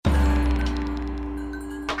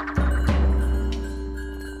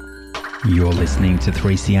You're listening to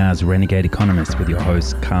 3CR's Renegade Economist with your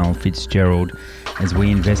host Carl Fitzgerald as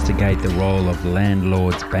we investigate the role of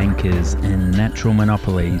landlords, bankers and natural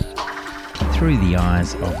monopolies through the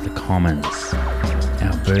eyes of the commons.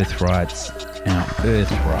 Our birthrights, our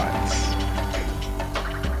earthrights.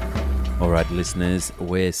 All right, listeners,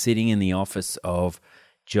 we're sitting in the office of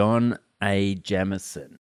John A.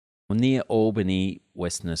 Jamieson near Albany,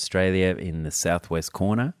 Western Australia in the southwest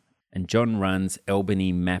corner. And John runs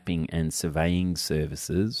Albany Mapping and Surveying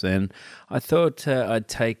Services. And I thought I'd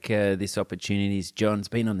take this opportunity, as John's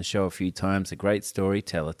been on the show a few times, a great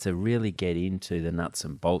storyteller, to really get into the nuts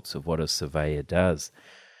and bolts of what a surveyor does.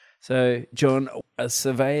 So, John, a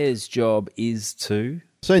surveyor's job is to?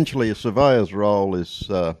 Essentially, a surveyor's role is,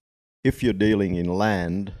 if you're dealing in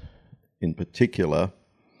land in particular,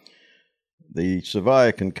 the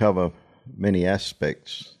surveyor can cover many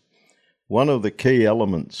aspects. One of the key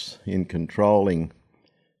elements in controlling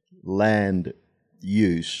land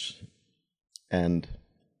use and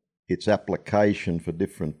its application for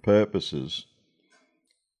different purposes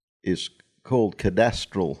is called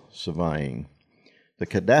cadastral surveying. The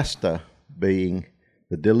cadaster being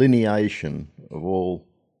the delineation of all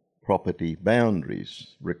property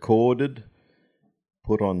boundaries, recorded,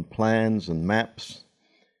 put on plans and maps,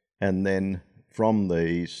 and then from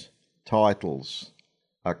these titles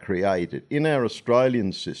are created. In our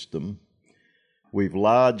Australian system, we've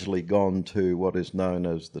largely gone to what is known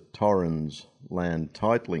as the Torrens land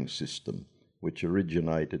titling system, which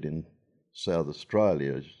originated in South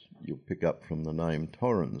Australia, as you'll pick up from the name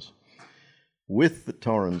Torrens. With the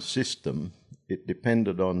Torrens system, it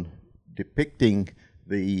depended on depicting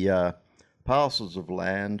the parcels of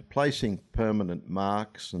land, placing permanent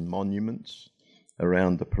marks and monuments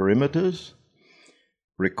around the perimeters,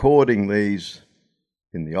 recording these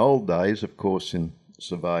in the old days, of course, in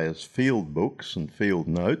surveyors' field books and field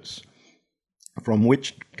notes, from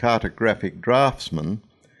which cartographic draftsmen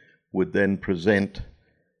would then present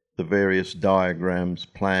the various diagrams,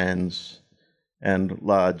 plans, and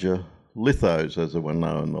larger lithos, as they were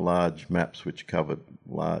known, the large maps which covered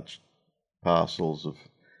large parcels of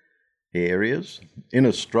areas. In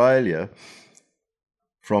Australia,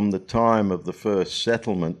 from the time of the first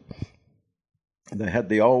settlement, they had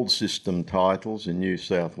the old system titles in New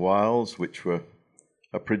South Wales, which were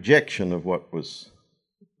a projection of what was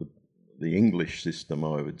the English system,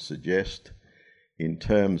 I would suggest, in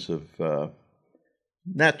terms of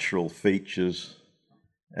natural features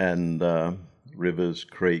and rivers,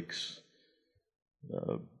 creeks,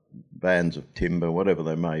 bands of timber, whatever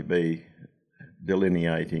they may be,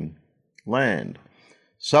 delineating land.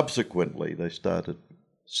 Subsequently, they started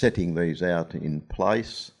setting these out in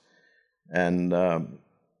place, and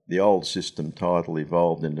the old system title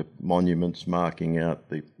evolved into monuments marking out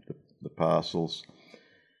the parcels.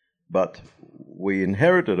 But we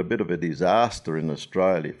inherited a bit of a disaster in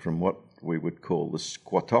Australia from what we would call the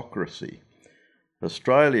squattocracy.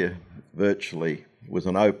 Australia virtually was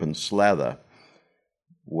an open slather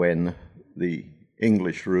when the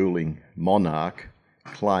English ruling monarch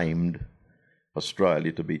claimed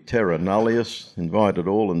Australia to be terra nullius, invited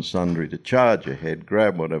all and sundry to charge ahead,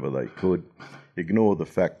 grab whatever they could, ignore the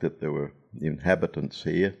fact that there were inhabitants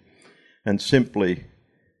here, and simply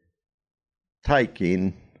take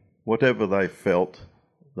in whatever they felt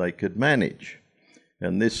they could manage.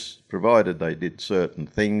 And this, provided they did certain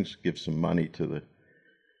things, give some money to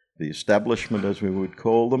the establishment, as we would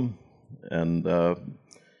call them, and a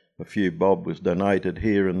few bob was donated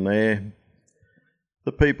here and there,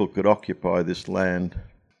 the people could occupy this land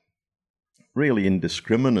really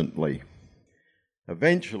indiscriminately.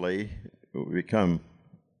 Eventually, it would become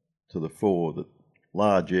to the fore that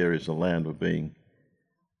large areas of land were being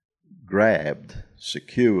grabbed,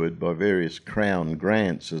 secured by various Crown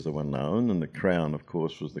grants, as they were known, and the Crown, of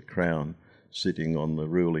course, was the Crown sitting on the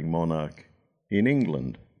ruling monarch in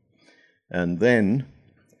England. And then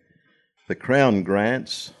the Crown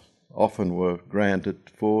grants often were granted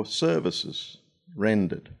for services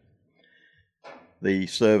rendered. The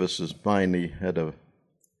services mainly had a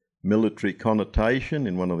military connotation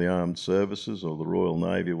in one of the armed services or the Royal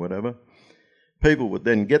Navy or whatever. People would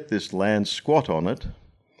then get this land, squat on it,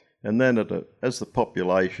 and then as the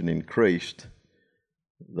population increased,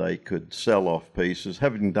 they could sell off pieces,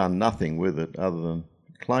 having done nothing with it other than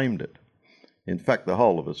claimed it. In fact, the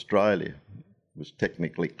whole of Australia was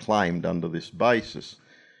technically claimed under this basis.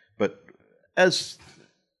 But as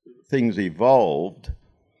things evolved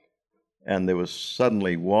and there was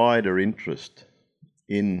suddenly wider interest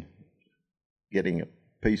in getting a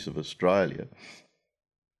piece of Australia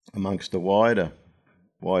amongst a wider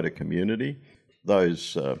community,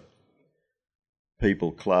 those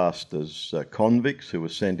people classed as convicts who were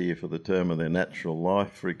sent here for the term of their natural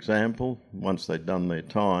life, for example. Once they'd done their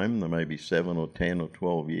time, there may be 7 or 10 or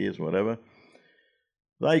 12 years, whatever,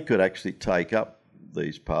 they could actually take up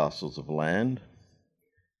these parcels of land.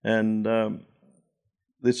 And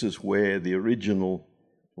this is where the original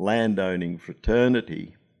landowning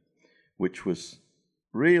fraternity, which was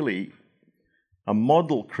really a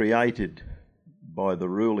model created by the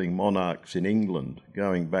ruling monarchs in England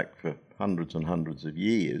going back for hundreds and hundreds of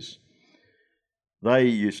years, they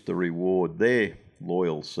used to reward their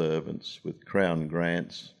loyal servants with crown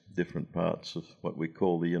grants, different parts of what we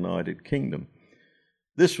call the United Kingdom.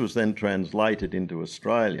 This was then translated into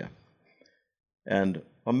Australia, and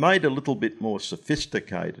I made a little bit more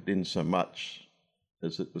sophisticated in so much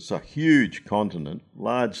as it was a huge continent,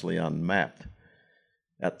 largely unmapped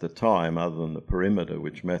at the time, other than the perimeter,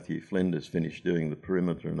 which Matthew Flinders finished doing the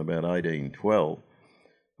perimeter in about 1812.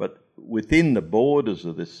 But within the borders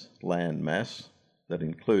of this land mass, that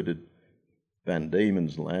included Van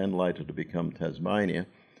Diemen's Land, later to become Tasmania,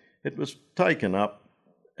 it was taken up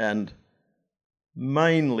and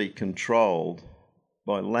mainly controlled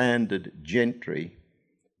by landed gentry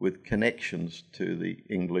with connections to the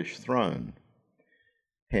English throne,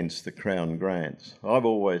 hence the Crown grants. I've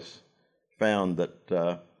always found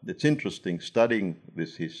that it's interesting studying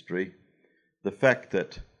this history, the fact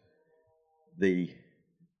that the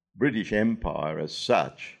British Empire as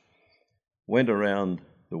such went around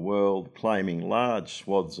the world claiming large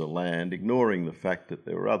swaths of land, ignoring the fact that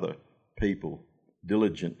there were other people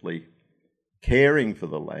diligently caring for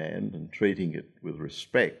the land and treating it with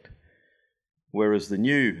respect, whereas the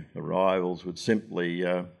new arrivals would simply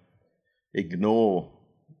ignore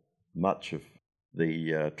much of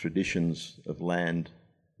the traditions of land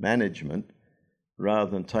management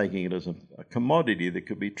rather than taking it as a commodity that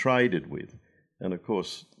could be traded with. And of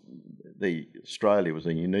course, Australia was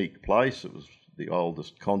a unique place. It was the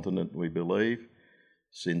oldest continent, we believe,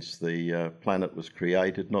 since the planet was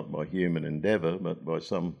created, not by human endeavour, but by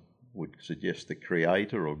some would suggest the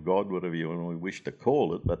creator or God, whatever you wish to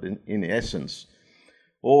call it. But in essence,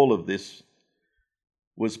 all of this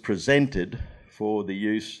was presented for the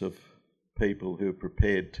use of people who are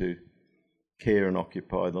prepared to care and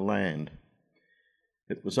occupy the land.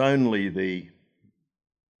 It was only the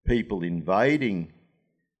people invading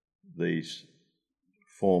these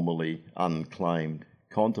formerly unclaimed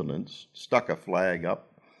continents stuck a flag up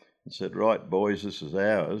and said, right, boys, this is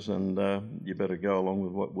ours, and you better go along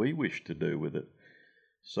with what we wish to do with it.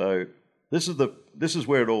 So this is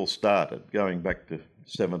where it all started, going back to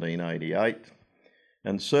 1788,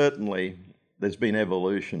 and certainly there's been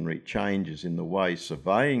evolutionary changes in the way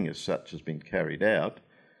surveying as such has been carried out.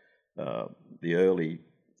 The early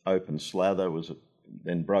open slather was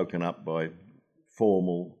then broken up by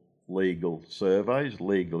formal legal surveys,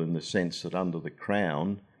 legal in the sense that under the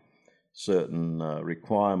Crown certain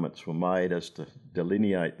requirements were made as to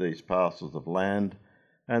delineate these parcels of land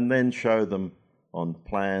and then show them on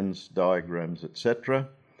plans, diagrams, etc.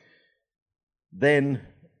 Then,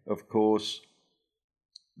 of course,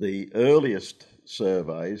 the earliest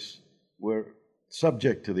surveys were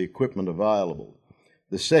subject to the equipment available.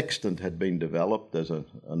 The sextant had been developed as a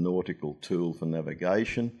nautical tool for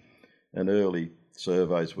navigation, and early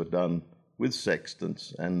surveys were done with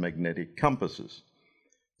sextants and magnetic compasses.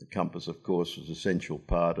 The compass, of course, was an essential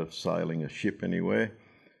part of sailing a ship anywhere.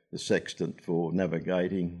 The sextant for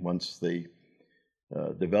navigating, once the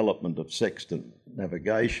development of sextant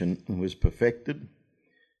navigation was perfected,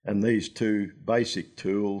 and these two basic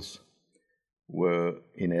tools were,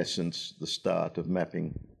 in essence, the start of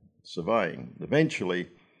mapping surveying. Eventually,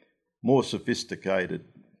 more sophisticated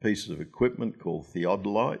pieces of equipment called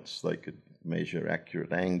theodolites, they could measure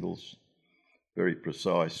accurate angles, very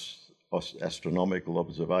precise astronomical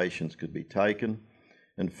observations could be taken,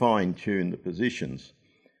 and fine-tune the positions.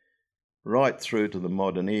 Right through to the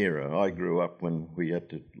modern era, I grew up when we had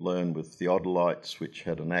to learn with theodolites, which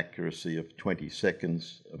had an accuracy of 20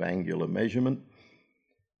 seconds of angular measurement.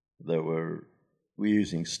 We're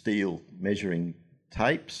using steel measuring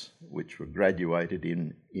tapes, which were graduated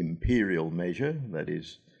in imperial measure, that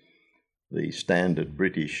is the standard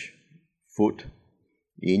British foot,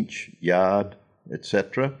 inch, yard,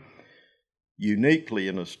 etc. Uniquely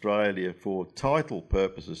in Australia, for title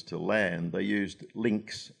purposes to land, they used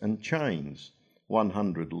links and chains.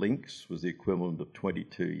 100 links was the equivalent of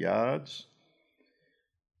 22 yards.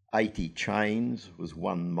 80 chains was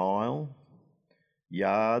 1 mile.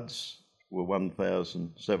 Yards were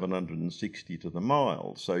 1,760 to the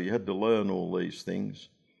mile. So you had to learn all these things,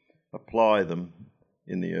 apply them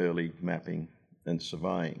in the early mapping and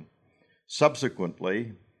surveying.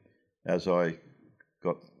 Subsequently, as I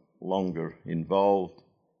got longer involved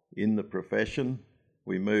in the profession,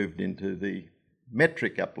 we moved into the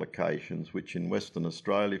metric applications, which in Western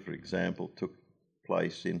Australia, for example, took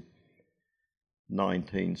place in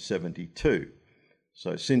 1972.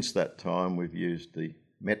 So since that time, we've used the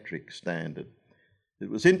metric standard. It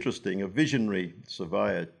was interesting, a visionary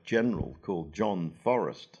surveyor general called John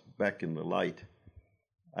Forrest, back in the late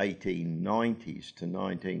 1890s to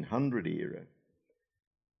 1900 era,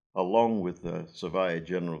 along with the surveyor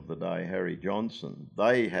general of the day, Harry Johnson,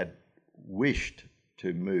 they had wished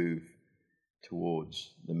to move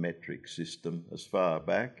towards the metric system as far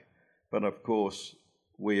back, but of course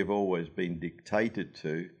we have always been dictated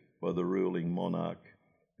to by the ruling monarch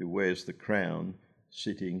who wears the crown,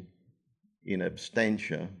 sitting in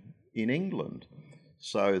absentia in England.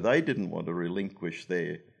 So they didn't want to relinquish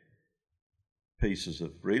their pieces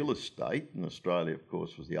of real estate, and Australia of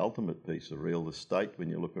course was the ultimate piece of real estate when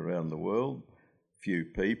you look around the world. Few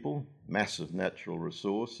people, massive natural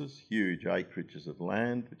resources, huge acreages of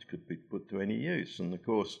land which could be put to any use. And of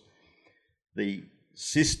course the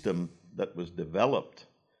system that was developed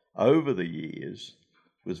over the years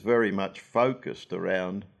was very much focused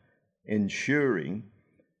around ensuring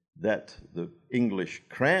that the English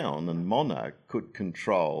crown and monarch could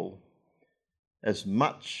control as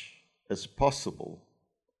much as possible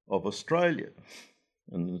of Australia.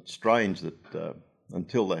 And it's strange that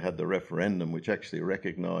until they had the referendum, which actually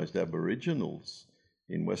recognised Aboriginals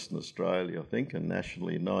in Western Australia, I think, and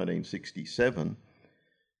nationally in 1967,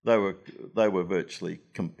 they were virtually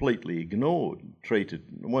completely ignored, treated,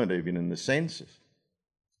 weren't even in the census.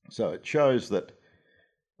 So it shows that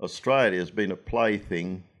Australia has been a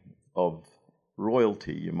plaything of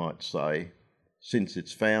royalty, you might say, since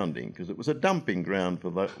its founding, because it was a dumping ground for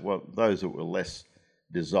those that were less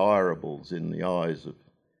desirables in the eyes of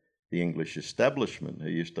the English establishment, who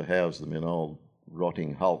used to house them in old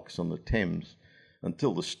rotting hulks on the Thames,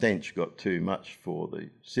 until the stench got too much for the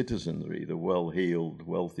citizenry, the well-heeled,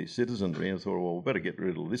 wealthy citizenry, and thought, well, we better get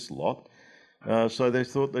rid of this lot. So they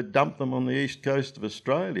thought they'd dump them on the east coast of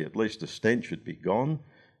Australia. At least the stench would be gone.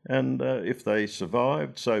 And if they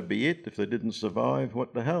survived, so be it. If they didn't survive,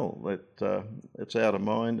 what the hell? It's out of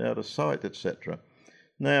mind, out of sight, etc.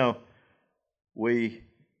 Now, we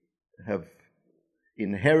have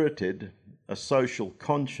inherited a social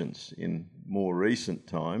conscience in more recent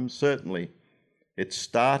times. Certainly, it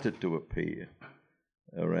started to appear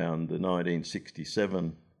around the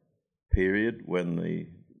 1967 period when the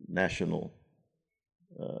national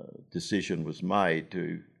decision was made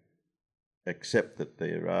to accept that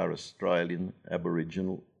there are Australian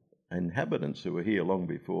Aboriginal inhabitants who were here long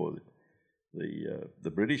before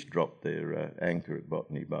the British dropped their anchor at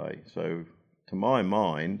Botany Bay. So, to my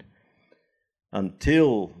mind,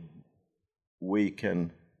 until we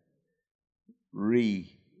can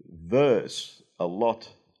reverse a lot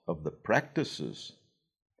of the practices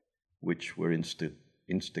which were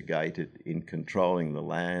instigated in controlling the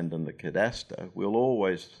land and the cadastre, we'll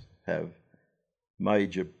always have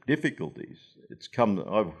major difficulties.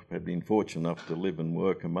 I've been fortunate enough to live and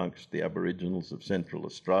work amongst the Aboriginals of Central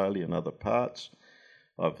Australia and other parts.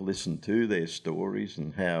 I've listened to their stories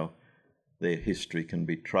and how their history can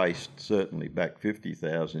be traced certainly back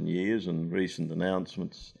 50,000 years, and recent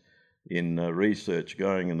announcements in research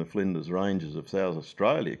going in the Flinders Ranges of South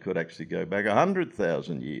Australia could actually go back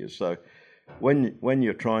 100,000 years. So when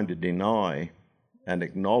you're trying to deny and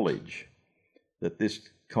acknowledge that this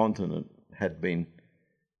continent had been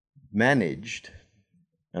managed,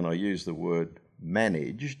 and I use the word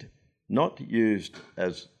managed, not used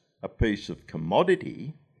as a piece of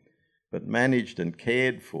commodity, but managed and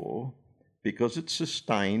cared for because it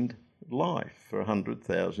sustained life for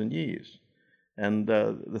 100,000 years. And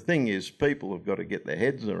the thing is, people have got to get their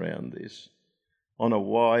heads around this on a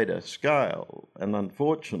wider scale. And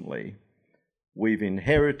unfortunately, we've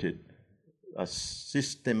inherited a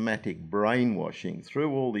systematic brainwashing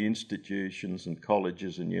through all the institutions and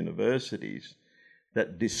colleges and universities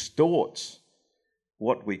that distorts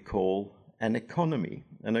what we call an economy.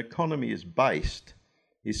 An economy is based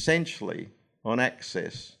essentially on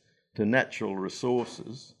access to natural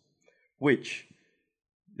resources, which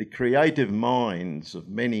the creative minds of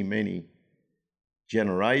many, many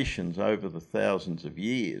generations over the thousands of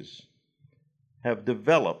years have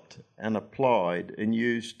developed and applied and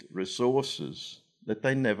used resources that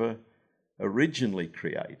they never originally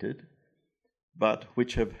created, but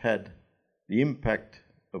which have had the impact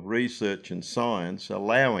of research and science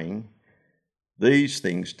allowing these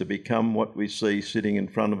things to become what we see sitting in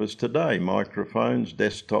front of us today: microphones,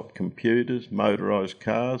 desktop computers, motorised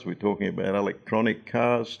cars. We're talking about electronic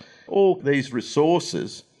cars. All these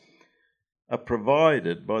resources are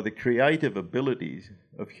provided by the creative abilities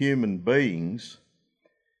of human beings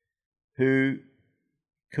who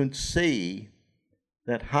can see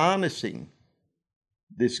that harnessing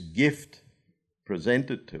this gift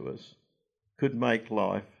presented to us could make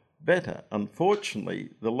life better. Unfortunately,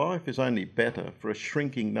 the life is only better for a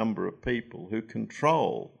shrinking number of people who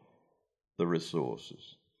control the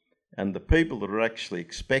resources. And the people that are actually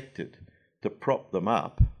expected to prop them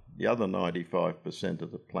up, the other 95%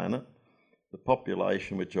 of the planet, the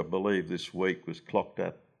population, which I believe this week was clocked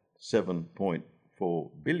at 7.4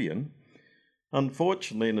 billion,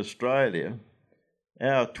 unfortunately in Australia,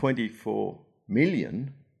 our 24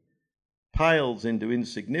 million pales into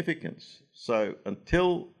insignificance. So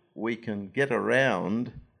until we can get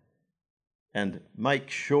around and make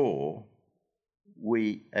sure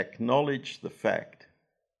we acknowledge the fact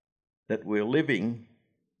that we're living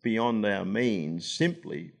beyond our means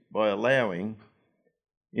simply by allowing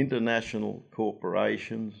international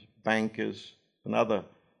corporations, bankers, and other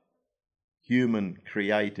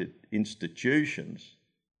human-created institutions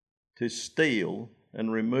to steal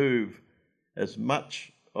and remove as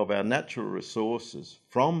much of our natural resources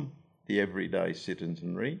from the everyday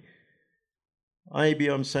citizenry. Maybe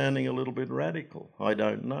I'm sounding a little bit radical, I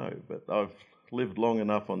don't know, but I've lived long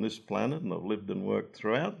enough on this planet, and I've lived and worked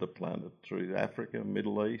throughout the planet, through Africa,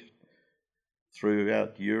 Middle East,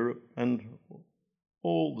 throughout Europe, and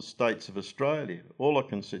all the states of Australia. All I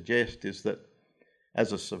can suggest is that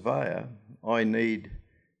as a surveyor, I need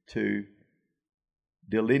to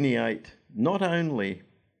delineate not only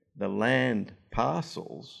the land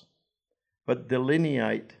parcels, but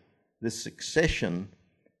delineate the succession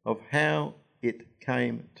of how it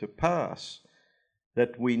came to pass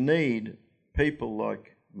that we need people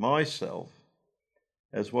like myself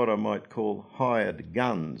as what I might call hired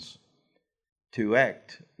guns to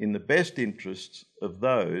act in the best interests of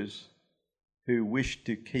those who wish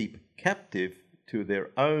to keep captive to their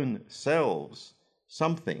own selves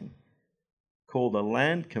something called a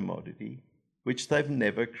land commodity which they've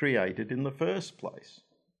never created in the first place.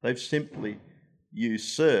 They've simply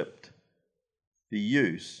usurped the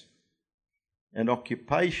use and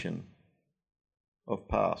occupation of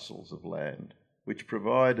parcels of land, which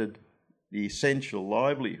provided the essential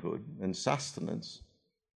livelihood and sustenance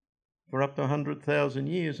for up to 100,000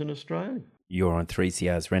 years in Australia. You're on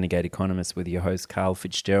 3CR's Renegade Economist with your host, Carl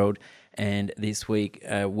Fitzgerald. And this week,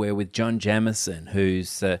 we're with John Jamieson,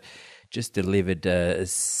 who's just delivered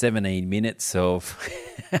 17 minutes of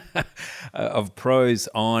of prose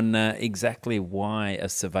on exactly why a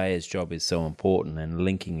surveyor's job is so important, and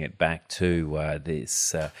linking it back to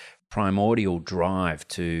this primordial drive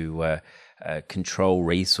to control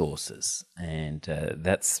resources. And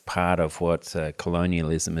that's part of what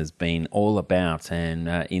colonialism has been all about. And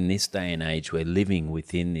in this day and age, we're living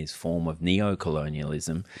within this form of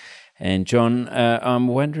neo-colonialism. And John, I'm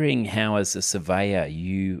wondering how, as a surveyor,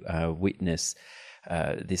 you witness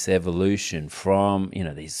this evolution from,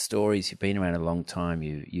 these stories. You've been around a long time.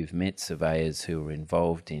 You've met surveyors who were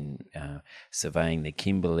involved in surveying the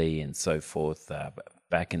Kimberley and so forth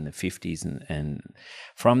back in the 50s. And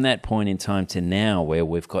from that point in time to now, where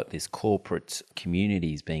we've got this corporate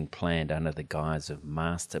communities being planned under the guise of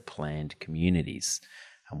master planned communities.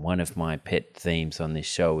 And one of my pet themes on this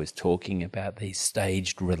show is talking about these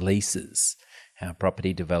staged releases, how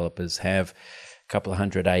property developers have a couple of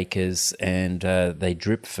 100 acres and they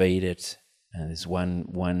drip feed it. And there's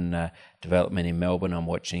one development in Melbourne I'm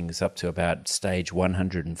watching is up to about stage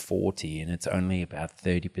 140, and it's only about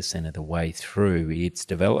 30% of the way through its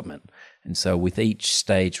development. And so with each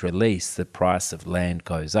stage release, the price of land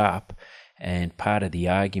goes up. And part of the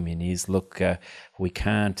argument is, look,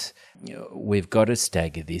 we've got to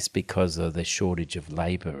stagger this because of the shortage of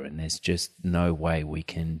labour, and there's just no way we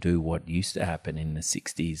can do what used to happen in the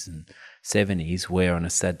 60s and 70s, where on a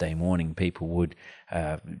Saturday morning people would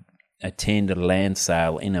attend a land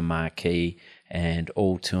sale in a marquee and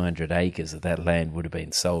all 200 acres of that land would have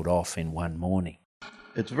been sold off in one morning.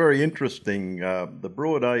 It's very interesting. The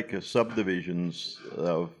broadacre subdivisions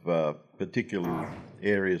of particular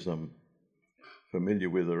areas I'm familiar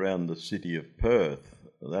with around the city of Perth,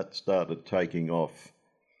 that started taking off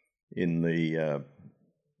in the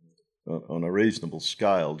on a reasonable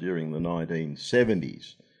scale during the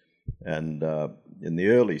 1970s. And in the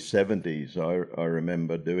early 70s, I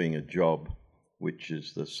remember doing a job which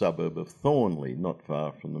is the suburb of Thornley, not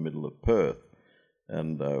far from the middle of Perth.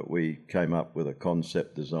 And we came up with a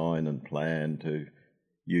concept design and plan to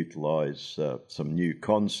utilise some new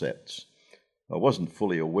concepts. I wasn't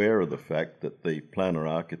fully aware of the fact that the planner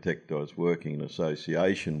architect I was working in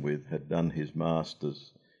association with had done his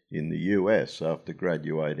master's in the US after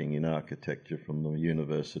graduating in architecture from the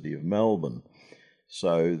University of Melbourne.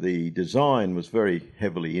 So the design was very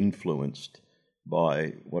heavily influenced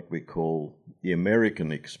by what we call the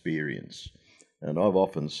American experience. And I've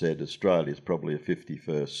often said Australia is probably a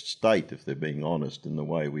 51st state, if they're being honest, in the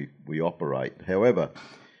way we operate. However,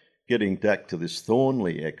 getting back to this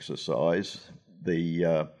Thornley exercise,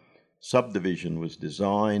 the subdivision was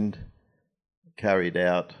designed, carried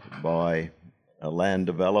out by a land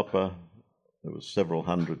developer. There was several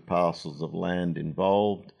hundred parcels of land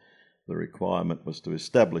involved. The requirement was to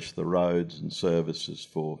establish the roads and services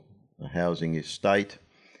for a housing estate.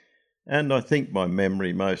 And I think by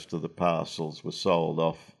memory most of the parcels were sold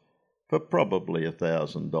off for probably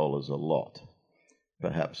 $1,000 a lot.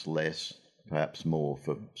 Perhaps less, perhaps more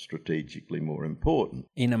for strategically more important.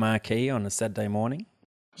 In a marquee on a Saturday morning?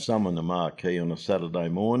 Some in a marquee on a Saturday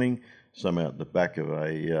morning, some out the back of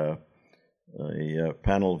a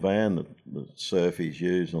panel van that the surfies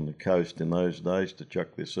use on the coast in those days to chuck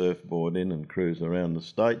their surfboard in and cruise around the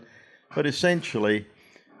state. But essentially,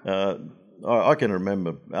 I can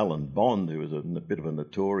remember Alan Bond, who was a bit of a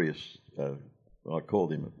notorious, I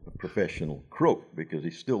called him a professional crook because he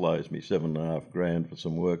still owes me $7,500 for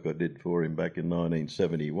some work I did for him back in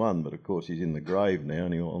 1971. But of course he's in the grave now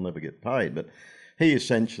and I'll never get paid. But he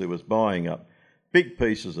essentially was buying up big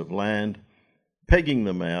pieces of land, pegging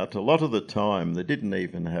them out. A lot of the time they didn't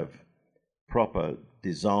even have proper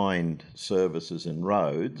designed services and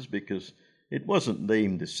roads because it wasn't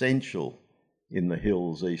deemed essential in the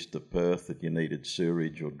hills east of Perth that you needed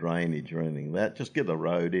sewerage or drainage or anything like that. Just get a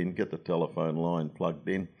road in, get the telephone line plugged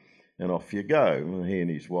in, and off you go. And he and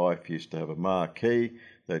his wife used to have a marquee.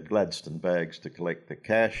 They had Gladstone bags to collect the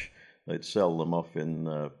cash. They'd sell them off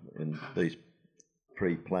in these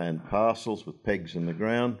pre-planned parcels with pegs in the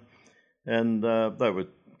ground. And they were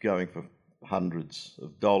going for hundreds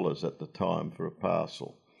of dollars at the time for a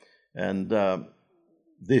parcel. And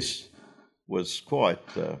this was quite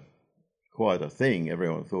a thing.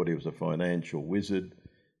 Everyone thought he was a financial wizard.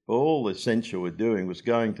 But all essential were doing was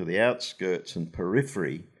going to the outskirts and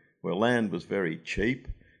periphery where land was very cheap.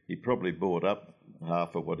 He probably bought up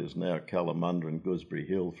half of what is now Kalamunda and Gooseberry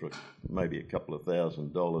Hill for maybe a couple of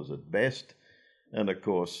 $1,000s at best. And of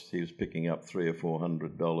course, he was picking up $300 or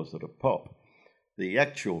 $400 at a pop. The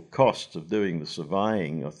actual cost of doing the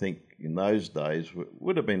surveying, I think, in those days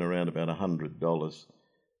would have been around about $100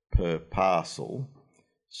 per parcel.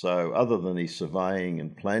 So other than his surveying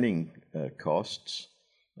and planning costs,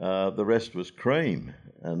 the rest was cream.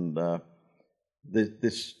 And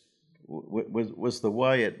this was the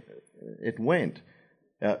way it went.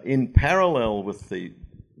 In parallel with the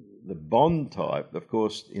bond type, of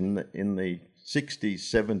course, in the 60s,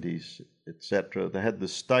 70s, etc., they had the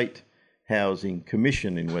State Housing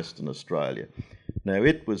Commission in Western Australia. Now,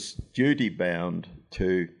 it was duty-bound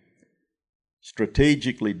to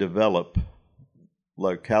strategically develop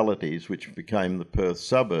localities which became the Perth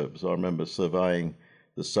suburbs. I remember surveying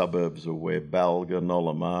the suburbs of where Balga,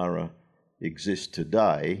 Nollamara exist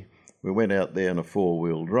today. We went out there in a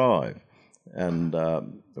four-wheel drive and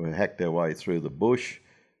we hacked our way through the bush,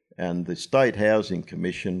 and the State Housing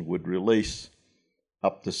Commission would release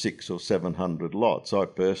up to 600 or 700 lots. I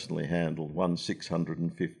personally handled one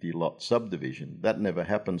 650 lot subdivision. That never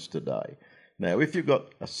happens today. Now, if you've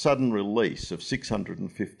got a sudden release of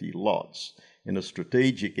 650 lots in a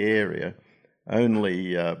strategic area,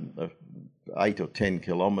 only 8 or 10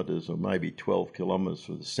 kilometres or maybe 12 kilometres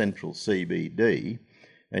from the central CBD,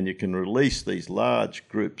 and you can release these large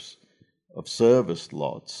groups of serviced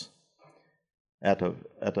lots at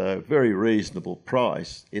a very reasonable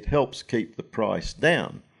price, it helps keep the price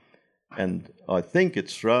down. And I think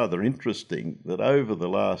it's rather interesting that over the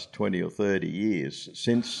last 20 or 30 years,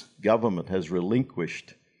 since government has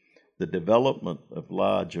relinquished the development of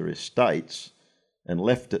larger estates and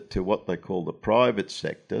left it to what they call the private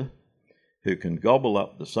sector, who can gobble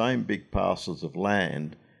up the same big parcels of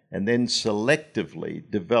land and then selectively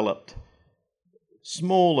developed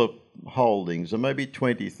smaller holdings of maybe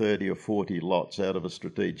 20, 30 or 40 lots out of a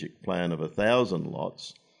strategic plan of 1,000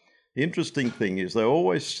 lots. The interesting thing is they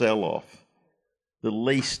always sell off the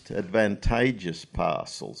least advantageous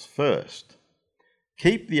parcels first.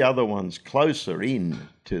 Keep the other ones closer in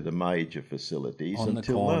to the major facilities. On the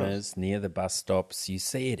corners, near the bus stops. You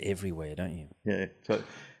see it everywhere, don't you? Yeah, so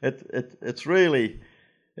it's really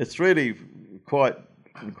quite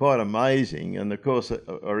amazing. And of course,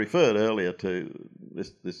 I referred earlier to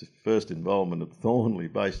this first involvement of Thornley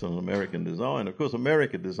based on American design. Of course,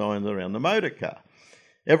 America designs around the motor car.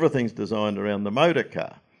 Everything's designed around the motor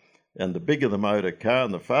car. And the bigger the motor car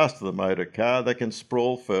and the faster the motor car, they can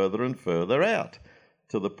sprawl further and further out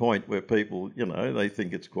to the point where people, they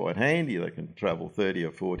think it's quite handy. They can travel 30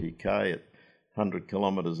 or 40k at 100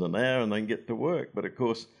 kilometres an hour and they can get to work. But of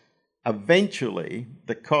course, eventually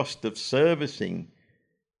the cost of servicing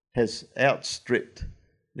has outstripped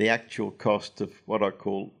the actual cost of what I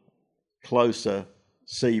call closer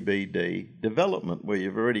CBD development, where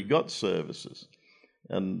you've already got services.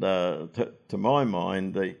 And to my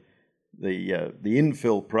mind, the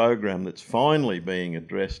infill program that's finally being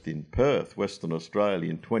addressed in Perth, Western Australia,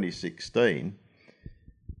 in 2016,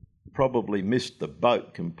 probably missed the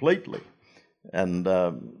boat completely. And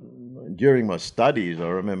during my studies, I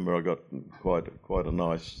remember I got quite a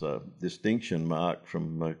nice distinction mark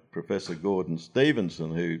from Professor Gordon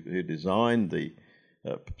Stevenson, who designed the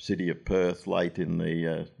city of Perth late in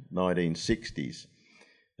the 1960s.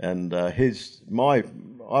 And I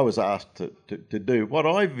was asked to do what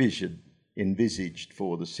I envisaged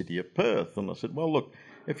for the city of Perth. And I said, well, look,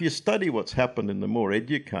 if you study what's happened in the more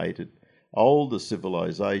educated, older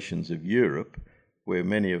civilisations of Europe, where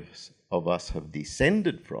many of us have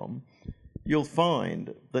descended from, you'll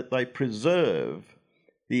find that they preserve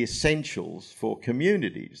the essentials for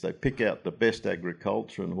communities. They pick out the best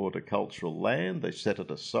agriculture and horticultural land, they set it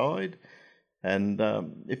aside. And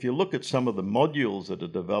if you look at some of the modules that are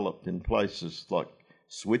developed in places like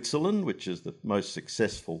Switzerland, which is the most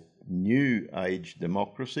successful new age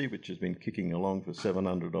democracy, which has been kicking along for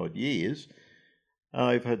 700 odd years,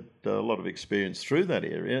 I've had a lot of experience through that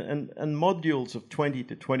area, and modules of 20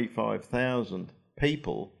 to 25,000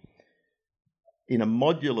 people in a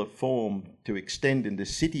modular form to extend into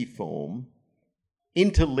city form,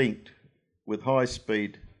 interlinked with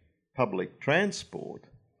high-speed public transport,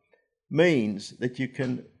 means that you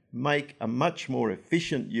can make a much more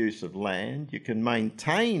efficient use of land. You can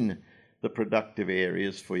maintain the productive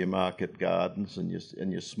areas for your market gardens and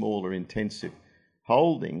your smaller intensive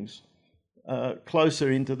holdings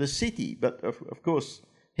closer into the city. But of course,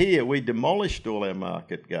 here we demolished all our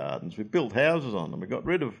market gardens. We built houses on them. We got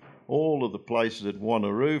rid of all of the places at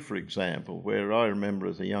Wanneroo, for example, where I remember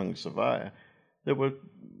as a young surveyor, there were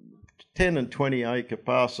 10 and 20 acre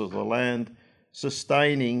parcels of land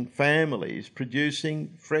sustaining families producing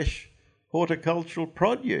fresh horticultural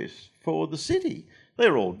produce for the city.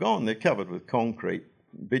 They're all gone. They're covered with concrete,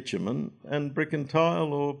 bitumen and brick and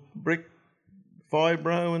tile, or brick,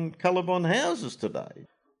 fibro and Colorbond houses today.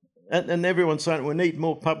 And everyone's saying we need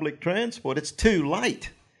more public transport. It's too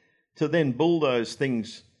late to then bulldoze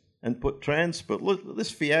things and put transport. Look,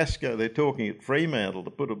 this fiasco they're talking at Fremantle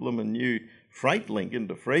to put a blooming new freight link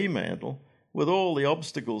into Fremantle, with all the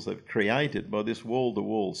obstacles they've created by this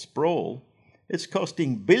wall-to-wall sprawl, it's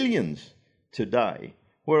costing billions today,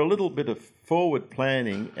 where a little bit of forward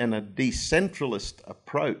planning and a decentralist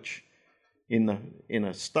approach in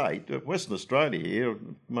a state, Western Australia here,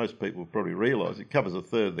 most people probably realise it covers a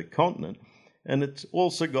third of the continent, and it's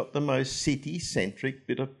also got the most city-centric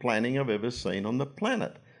bit of planning I've ever seen on the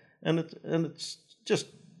planet. And it's just,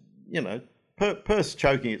 Perth's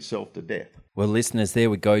choking itself to death. Well, listeners, there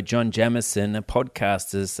we go. John Jamieson,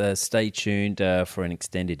 podcasters, stay tuned for an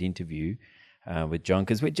extended interview with John,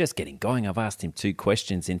 because we're just getting going. I've asked him 2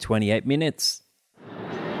 questions in 28 minutes.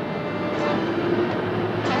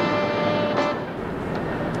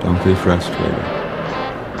 Don't be frustrated.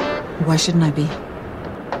 Why shouldn't I be?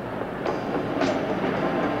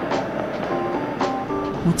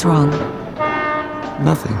 What's wrong?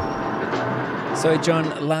 Nothing. So,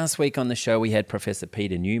 John, last week on the show we had Professor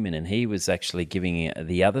Peter Newman, and he was actually giving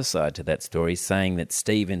the other side to that story, saying that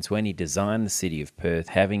Stevens, when he designed the city of Perth,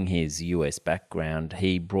 having his US background,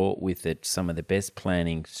 he brought with it some of the best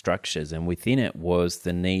planning structures, and within it was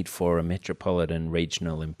the need for a metropolitan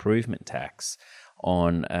regional improvement tax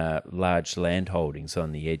on large land holdings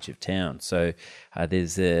on the edge of town. So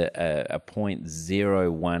there's a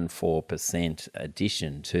 0.014%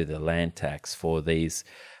 addition to the land tax for these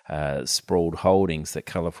sprawled holdings that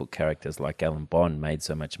colourful characters like Alan Bond made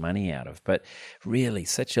so much money out of. But really,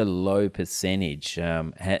 such a low percentage,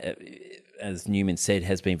 as Newman said,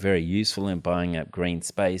 has been very useful in buying up green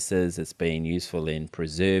spaces. It's been useful in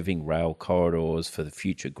preserving rail corridors for the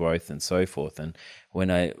future growth and so forth. And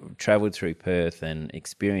when I travelled through Perth and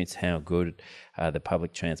experienced how good the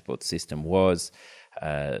public transport system was,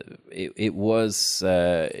 it was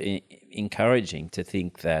encouraging to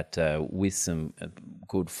think that with some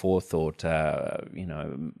good forethought,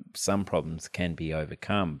 some problems can be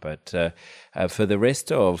overcome. But for the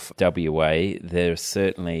rest of WA, there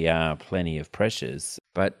certainly are plenty of pressures.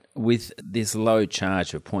 But with this low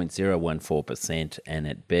charge of 0.014%, and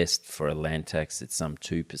at best for a land tax it's some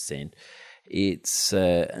 2%, it's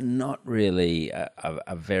not really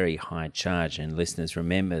a very high charge. And listeners,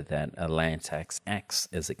 remember that a land tax acts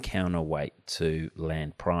as a counterweight to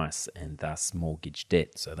land price and thus mortgage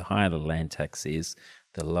debt. So the higher the land tax is,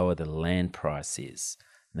 the lower the land price is.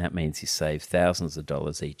 And that means you save thousands of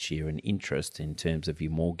dollars each year in interest in terms of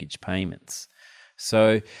your mortgage payments.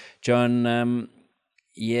 So, John,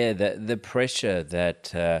 the pressure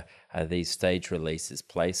that these stage releases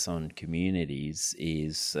place on communities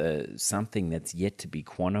is something that's yet to be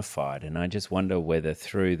quantified. And I just wonder whether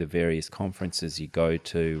through the various conferences you go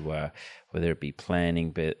to, whether it be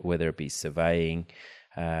planning, but whether it be surveying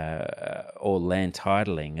or land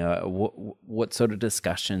titling, what sort of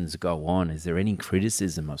discussions go on? Is there any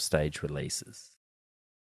criticism of stage releases?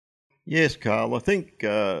 Yes, Carl. I think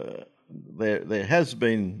there has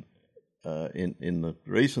been in the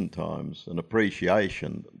recent times an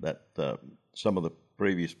appreciation that some of the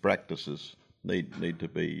previous practices need to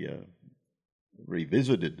be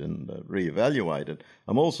revisited and reevaluated.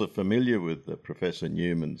 I'm also familiar with Professor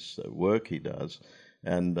Newman's work he does,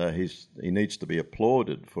 and he needs to be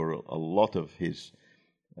applauded for a lot of his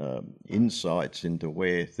insights into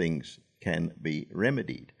where things can be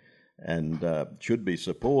remedied and should be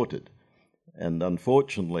supported. And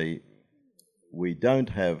unfortunately, we don't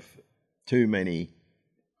have too many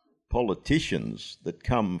politicians that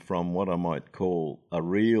come from what I might call a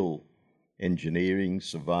real engineering,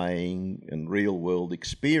 surveying and real world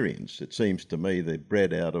experience. It seems to me they're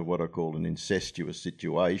bred out of what I call an incestuous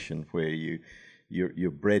situation where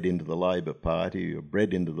you're bred into the Labor Party, you're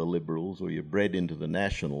bred into the Liberals, or you're bred into the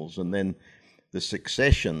Nationals, and then the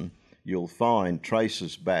succession, you'll find,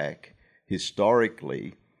 traces back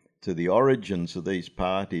historically to the origins of these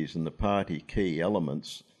parties, and the party key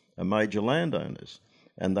elements are major landowners,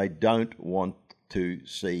 and they don't want to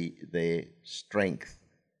see their strength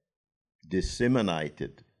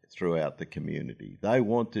disseminated throughout the community. They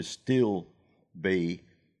want to still be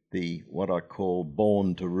the what I call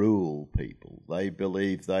born to rule people. They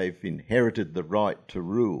believe they've inherited the right to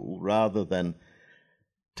rule rather than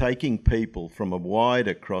taking people from a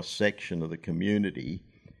wider cross-section of the community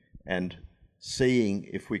and seeing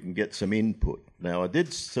if we can get some input. Now, I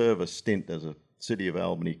did serve a stint as a City of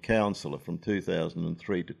Albany councillor from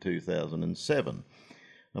 2003 to 2007,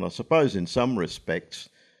 and I suppose in some respects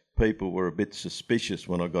people were a bit suspicious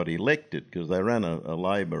when I got elected because they ran a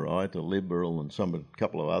Labourite, a Liberal and a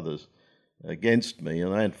couple of others against me.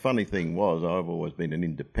 And the funny thing was I've always been an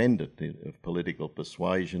independent of political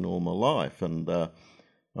persuasion all my life, and I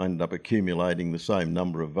ended up accumulating the same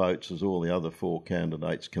number of votes as all the other four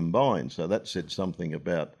candidates combined. So that said something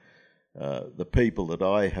about the people that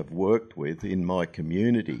I have worked with in my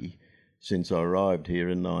community since I arrived here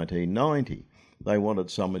in 1990. They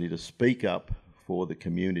wanted somebody to speak up for the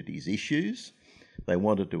community's issues. They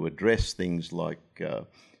wanted to address things like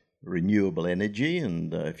renewable energy,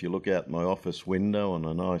 and if you look out my office window on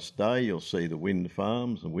a nice day, you'll see the wind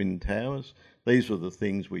farms and wind towers. These were the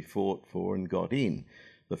things we fought for and got in.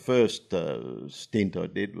 The first stint I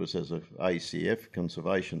did was as a ACF,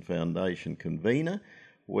 Conservation Foundation convener,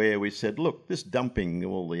 where we said, look, this dumping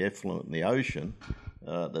all the effluent in the ocean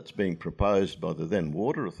that's being proposed by the then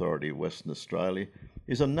Water Authority of Western Australia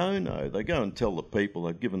is a no-no. They go and tell the people,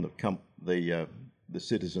 they've given the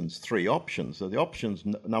citizens three options. So the options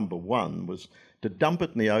number one was to dump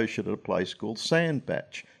it in the ocean at a place called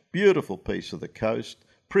Sandbatch. Beautiful piece of the coast,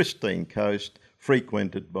 pristine coast,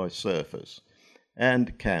 frequented by surfers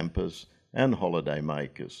and campers and holiday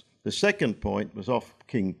makers. The second point was off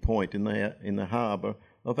King Point in the harbour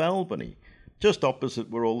of Albany, just opposite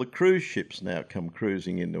where all the cruise ships now come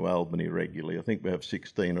cruising into Albany regularly. I think we have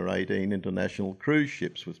 16 or 18 international cruise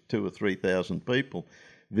ships with 2,000 or 3,000 people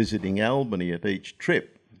visiting Albany at each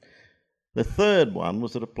trip. The third one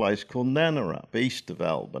was at a place called Nannarup, east of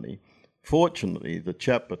Albany. Fortunately, the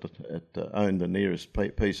chap that owned the nearest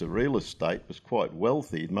piece of real estate was quite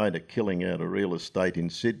wealthy. He'd made a killing out of real estate in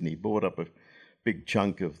Sydney, bought up a big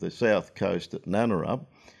chunk of the south coast at Nannarup,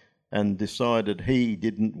 and decided he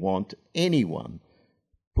didn't want anyone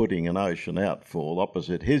putting an ocean outfall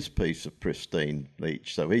opposite his piece of pristine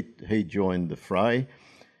beach. So he joined the fray,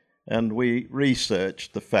 and we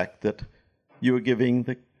researched the fact that you were giving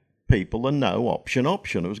the people a no option.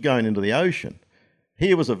 It was going into the ocean.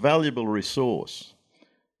 Here was a valuable resource.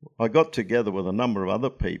 I got together with a number of other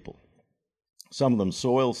people, some of them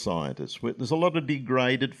soil scientists. There's a lot of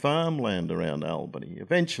degraded farmland around Albany.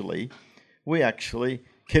 Eventually, we actually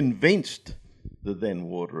convinced the then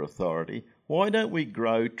Water Authority, why don't we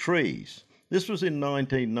grow trees? This was in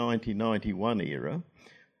 1990-91 era.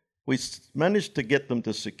 We managed to get them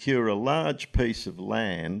to secure a large piece of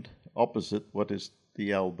land opposite what is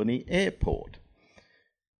the Albany airport.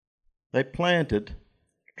 They planted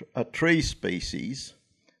a tree species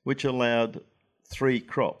which allowed 3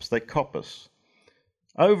 crops. They coppice.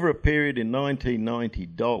 Over a period in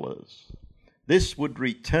 $1990, this would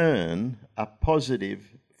return a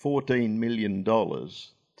positive $14 million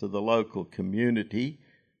to the local community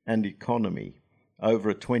and economy over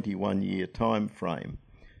a 21-year time frame.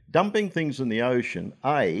 Dumping things in the ocean,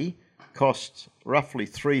 costs roughly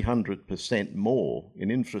 300% more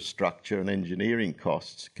in infrastructure and engineering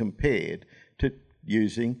costs compared to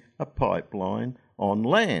using a pipeline on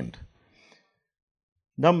land.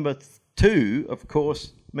 Number 2, of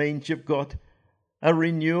course, means you've got a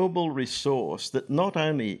renewable resource that not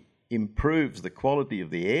only improves the quality of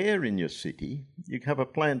the air in your city, you have a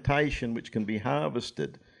plantation which can be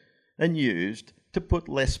harvested and used to put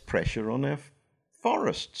less pressure on our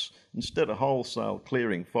forests. Instead of wholesale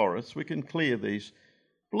clearing forests, we can clear these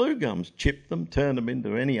blue gums, chip them, turn them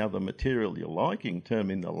into any other material you like. You can turn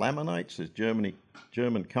them into laminates. There's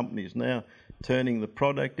German companies now turning the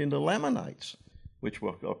product into laminates, which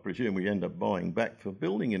I presume we end up buying back for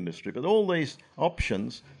building industry. But all these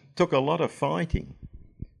options took a lot of fighting.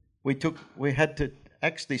 We had to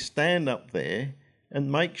actually stand up there and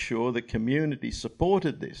make sure the community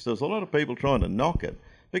supported this. There was a lot of people trying to knock it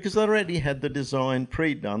because they already had the design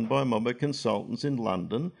pre-done by Mobber Consultants in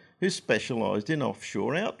London who specialised in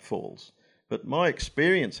offshore outfalls. But my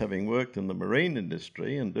experience, having worked in the marine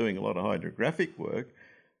industry and doing a lot of hydrographic work,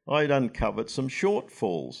 I'd uncovered some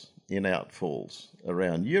shortfalls in outfalls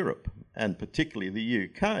around Europe and particularly the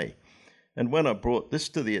UK. And when I brought this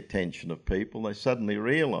to the attention of people, they suddenly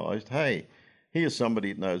realised, hey, here's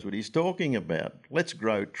somebody that knows what he's talking about. Let's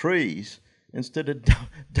grow trees instead of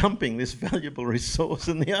dumping this valuable resource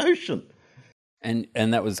in the ocean. And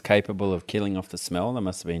that was capable of killing off the smell? There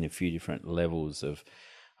must have been a few different levels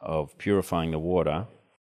of purifying the water.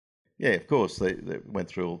 Yeah, of course. They went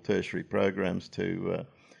through all tertiary programs to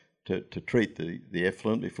treat the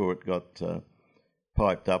effluent before it got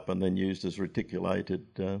piped up and then used as reticulated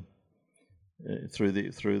through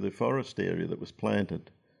the forest area that was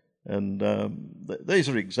planted. And these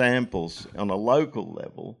are examples on a local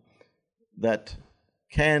level that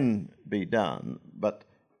can be done, but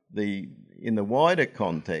in the wider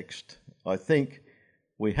context, I think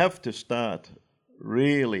we have to start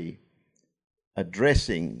really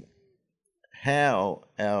addressing how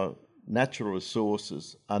our natural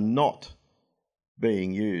resources are not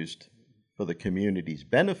being used for the community's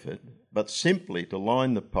benefit, but simply to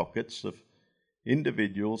line the pockets of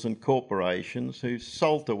individuals and corporations who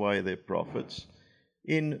salt away their profits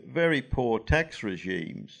in very poor tax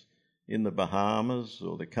regimes in the Bahamas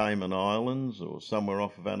or the Cayman Islands or somewhere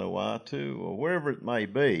off Vanuatu or wherever it may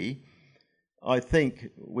be. I think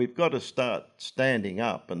we've got to start standing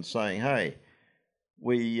up and saying, hey,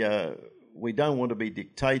 we don't want to be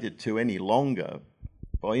dictated to any longer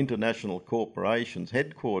by international corporations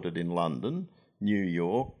headquartered in London, New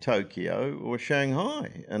York, Tokyo or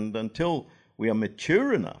Shanghai. And until we are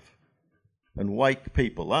mature enough and wake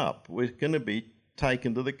people up, we're going to be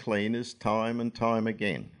taken to the cleaners time and time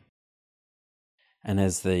again. And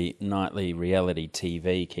as the nightly reality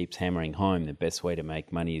TV keeps hammering home, the best way to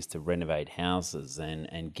make money is to renovate houses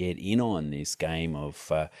and get in on this game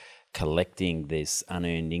of collecting this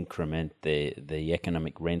unearned increment, the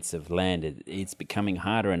economic rents of land. It's becoming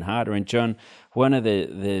harder and harder. And John, one of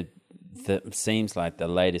the seems like the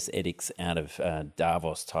latest edicts out of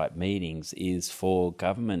Davos type meetings is for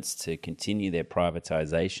governments to continue their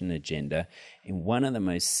privatisation agenda in one of the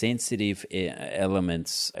most sensitive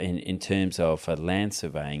elements in terms of land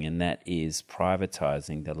surveying, and that is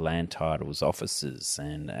privatising the land titles offices.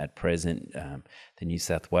 And at present, the New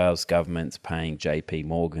South Wales government's paying JP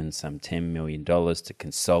Morgan some $10 million to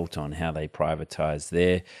consult on how they privatise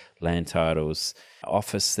their land titles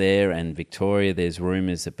office there. And Victoria, there's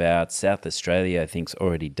rumours about. South Australia, I think, has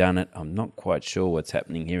already done it. I'm not quite sure what's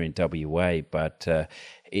happening here in WA, but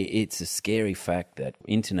it's a scary fact that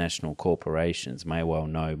international corporations may well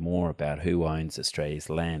know more about who owns Australia's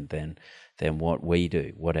land than what we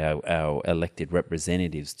do, what our elected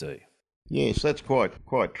representatives do. Yes, that's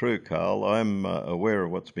quite true, Carl. I'm aware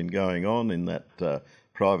of what's been going on in that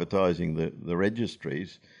privatising the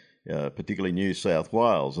registries, particularly New South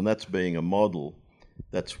Wales, and that's being a model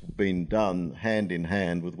that's been done hand in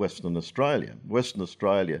hand with Western Australia. Western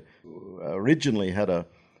Australia originally had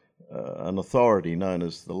an authority known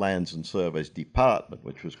as the Lands and Surveys Department,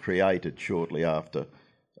 which was created shortly after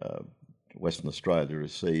Western Australia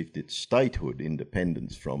received its statehood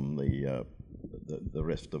independence from the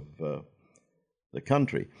rest of the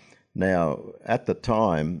country. Now, at the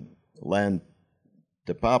time, land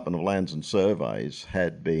Department of Lands and Surveys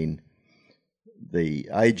had been the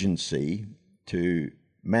agency to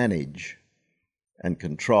manage and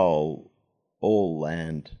control all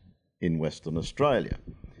land in Western Australia.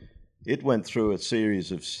 It went through a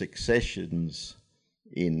series of successions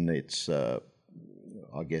in its,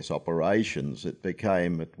 operations. It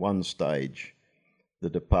became at one stage the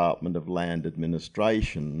Department of Land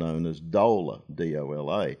Administration, known as DOLA,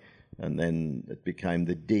 D-O-L-A, and then it became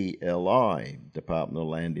the DLI, Department of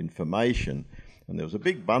Land Information. And there was a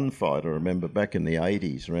big bun fight, I remember, back in the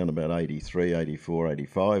 80s, around about 83, 84,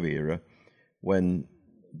 85 era, when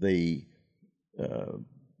the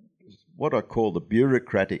what I call the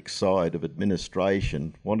bureaucratic side of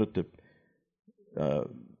administration wanted to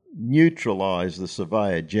neutralise the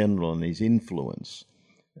Surveyor General and his influence.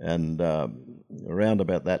 And around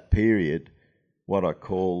about that period, what I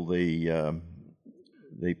call the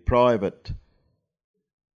private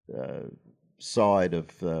side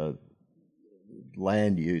of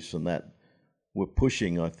land use and that were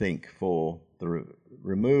pushing, I think, for the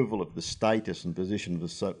removal of the status and position of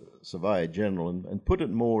the Surveyor General and put it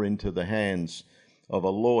more into the hands of a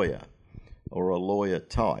lawyer or a lawyer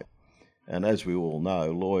type. And as we all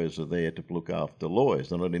know, lawyers are there to look after lawyers.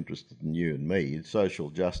 They're not interested in you and me. Social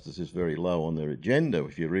justice is very low on their agenda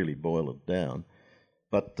if you really boil it down.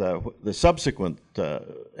 But the subsequent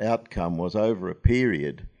outcome was, over a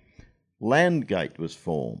period, Landgate was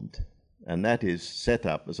formed, and that is set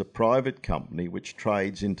up as a private company which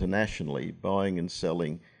trades internationally, buying and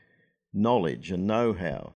selling knowledge and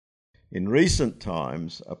know-how. In recent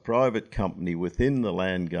times, a private company within the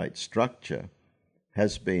Landgate structure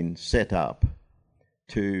has been set up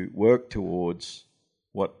to work towards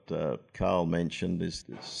what Carl mentioned is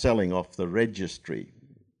selling off the registry,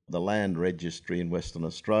 the land registry in Western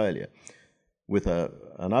Australia, with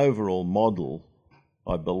an overall model,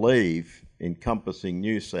 I believe, encompassing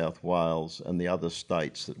New South Wales and the other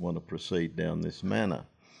states that want to proceed down this manner.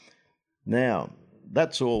 Now,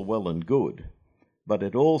 that's all well and good, but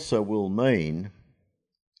it also will mean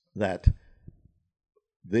that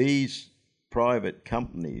these private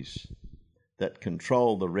companies that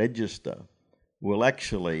control the register will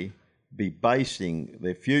actually be basing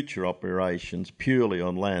their future operations purely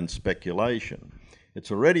on land speculation.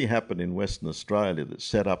 It's already happened in Western Australia that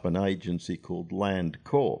set up an agency called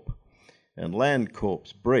Landcorp. And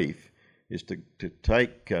Landcorp's brief is to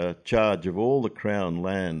take charge of all the Crown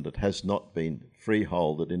land that has not been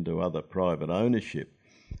freeholded into other private ownership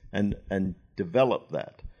and develop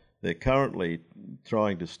that. They're currently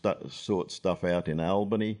trying to sort stuff out in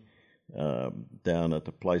Albany, down at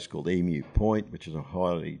a place called Emu Point, which is a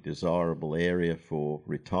highly desirable area for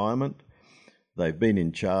retirement. They've been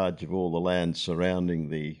in charge of all the land surrounding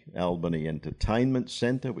the Albany Entertainment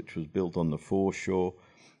Centre, which was built on the foreshore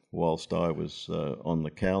whilst I was on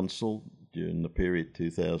the council during the period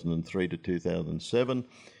 2003 to 2007.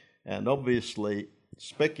 And obviously,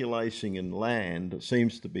 speculating in land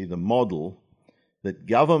seems to be the model that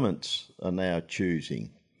governments are now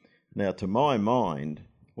choosing. Now, to my mind,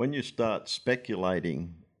 when you start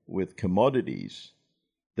speculating with commodities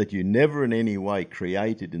that you never in any way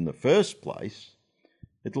created in the first place,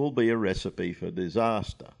 it will be a recipe for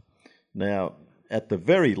disaster. Now, at the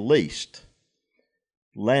very least,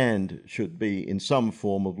 land should be in some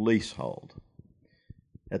form of leasehold.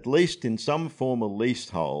 At least in some form of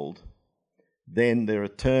leasehold, then there are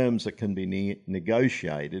terms that can be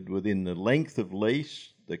negotiated within the length of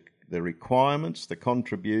lease, the requirements, the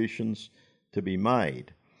contributions to be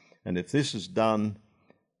made. And if this is done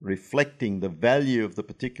reflecting the value of the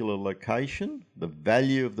particular location, the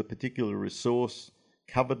value of the particular resource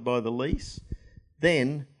covered by the lease,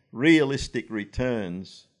 then realistic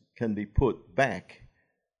returns can be put back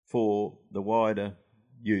for the wider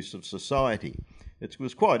use of society. It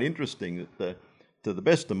was quite interesting that to the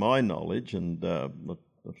best of my knowledge, and I've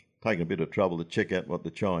taken a bit of trouble to check out what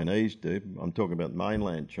the Chinese do, I'm talking about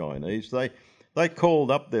mainland Chinese, they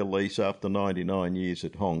called up their lease after 99 years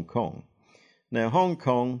at Hong Kong. Now, Hong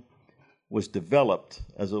Kong was developed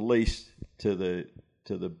as a lease to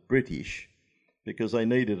the British because they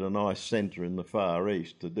needed a nice centre in the Far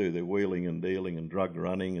East to do their wheeling and dealing and drug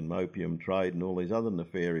running and opium trade and all these other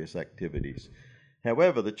nefarious activities.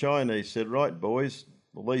 However, the Chinese said, right, boys,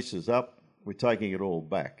 the lease is up, we're taking it all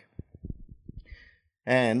back.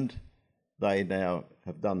 And they now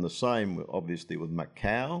have done the same, obviously, with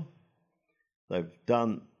Macau. They've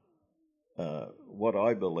done what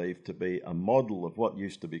I believe to be a model of what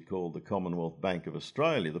used to be called the Commonwealth Bank of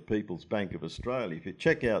Australia, the People's Bank of Australia. If you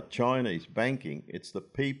check out Chinese banking, it's the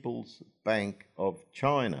People's Bank of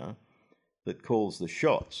China that calls the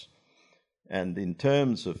shots. And in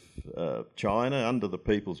terms of China, under the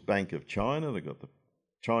People's Bank of China, they've got the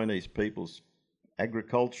Chinese People's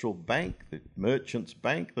Agricultural Bank, the Merchants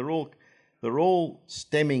Bank. They're all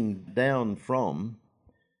stemming down from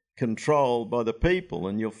control by the people,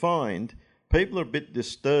 and you'll find people are a bit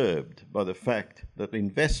disturbed by the fact that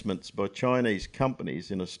investments by Chinese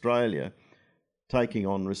companies in Australia taking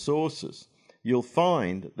on resources. You'll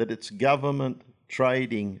find that it's government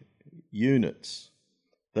trading units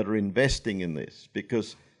that are investing in this,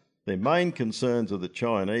 because the main concerns of the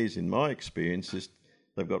Chinese, in my experience, is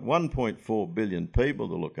they've got 1.4 billion people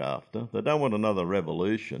to look after. They don't want another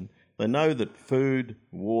revolution. They know that food,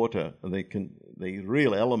 water are the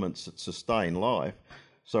real elements that sustain life.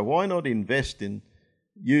 So why not invest in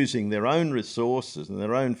using their own resources and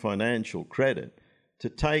their own financial credit to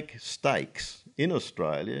take stakes in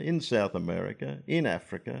Australia, in South America, in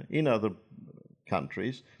Africa, in other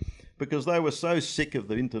countries, because they were so sick of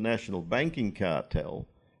the international banking cartel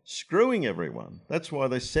screwing everyone. That's why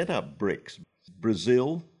they set up BRICS: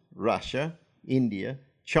 Brazil, Russia, India,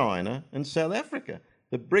 China and South Africa.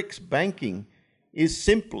 The BRICS banking is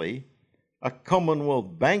simply a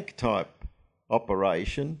Commonwealth Bank type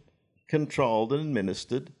operation controlled and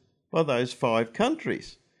administered by those 5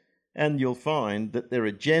 countries. And you'll find that their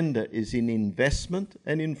agenda is in investment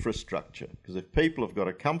and infrastructure, because if people have got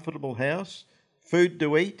a comfortable house, food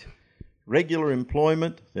to eat, regular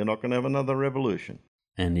employment, they're not going to have another revolution.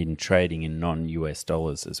 And in trading in non-US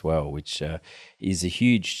dollars as well, which is a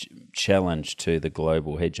huge challenge to the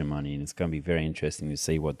global hegemony, and it's going to be very interesting to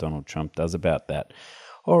see what Donald Trump does about that.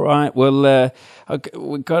 All right, well,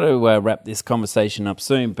 we've got to wrap this conversation up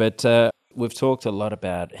soon, but we've talked a lot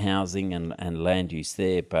about housing and land use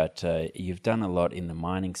there, but you've done a lot in the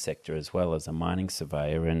mining sector as well as a mining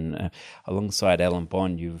surveyor, and alongside Alan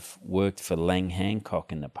Bond, you've worked for Lang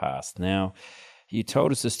Hancock in the past. Now, you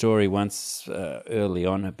told us a story once early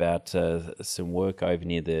on about some work over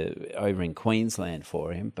in Queensland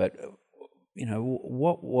for him, but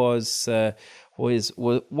what was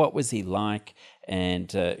he like,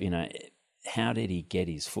 and how did he get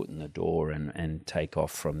his foot in the door and take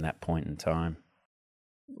off from that point in time?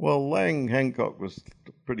 Well, Lang Hancock was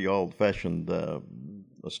a pretty old-fashioned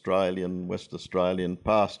West Australian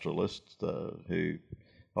pastoralist who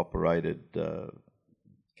operated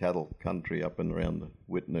cattle country up and around the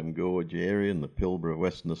Whitnam Gorge area in the Pilbara of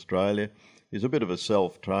Western Australia. He's a bit of a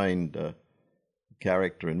self-trained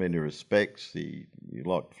character in many respects. He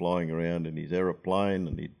liked flying around in his aeroplane,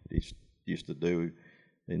 and he used to do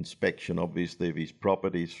inspection, obviously, of his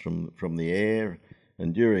properties from the air.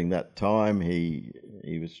 And during that time, he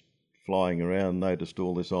was flying around, noticed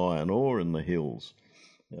all this iron ore in the hills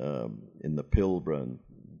in the Pilbara, and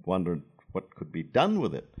wondered what could be done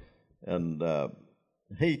with it. And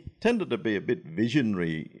he tended to be a bit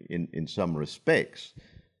visionary in some respects.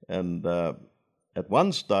 And at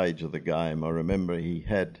one stage of the game, I remember he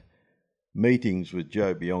had meetings with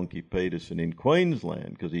Joh Bjelke-Petersen in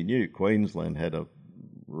Queensland, because he knew Queensland had a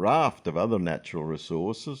raft of other natural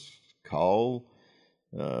resources: coal,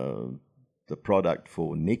 the product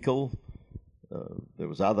for nickel. There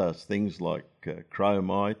was other things like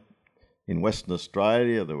chromite. In Western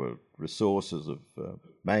Australia, there were resources of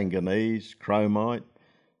manganese, chromite.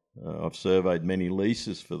 I've surveyed many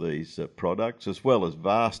leases for these products, as well as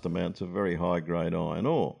vast amounts of very high-grade iron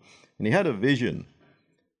ore. And he had a vision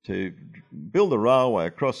to build a railway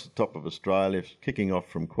across the top of Australia, kicking off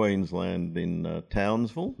from Queensland in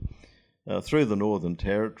Townsville, through the Northern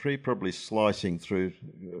Territory, probably slicing through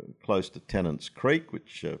close to Tennants Creek,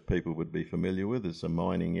 which people would be familiar with as a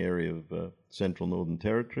mining area of Central Northern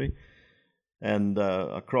Territory, and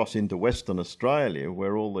across into Western Australia,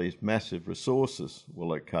 where all these massive resources were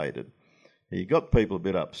located. He got people a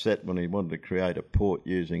bit upset when he wanted to create a port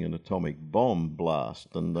using an atomic bomb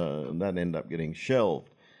blast, and that ended up getting shelved.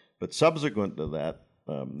 But subsequent to that,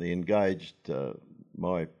 he engaged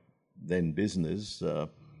my then business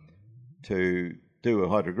to do a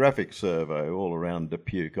hydrographic survey all around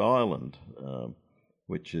Dupuque Island,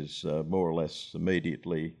 which is more or less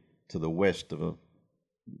immediately to the west of a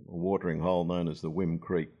watering hole known as the Wim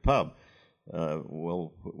Creek Pub.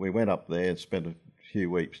 Well, we went up there and spent a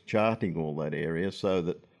few weeks charting all that area so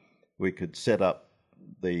that we could set up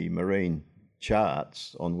the marine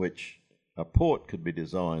charts on which a port could be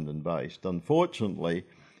designed and based. Unfortunately,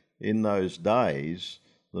 in those days,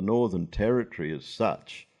 the Northern Territory as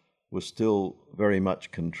such was still very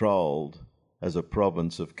much controlled as a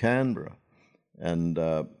province of Canberra. And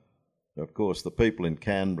of course, the people in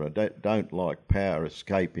Canberra don't like power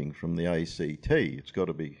escaping from the ACT. It's got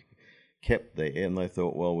to be kept there. And they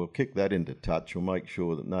thought, well, we'll kick that into touch. We'll make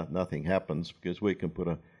sure that nothing happens, because we can put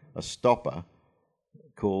a a stopper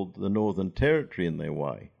called the Northern Territory in their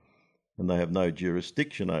way, and they have no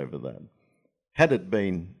jurisdiction over that. Had it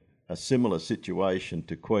been a similar situation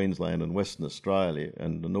to Queensland and Western Australia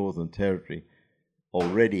and the Northern Territory,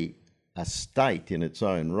 already a state in its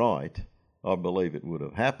own right, I believe it would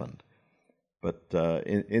have happened. But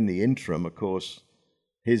in the interim, of course,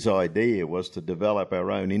 his idea was to develop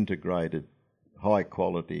our own integrated,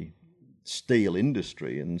 high-quality steel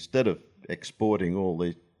industry. And instead of exporting all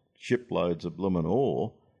these shiploads of bloomin'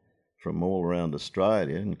 ore from all around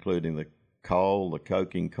Australia, including the coal, the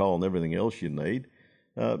coking coal and everything else you need,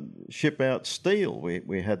 ship out steel.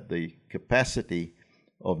 We had the capacity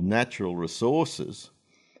of natural resources.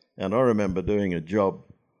 And I remember doing a job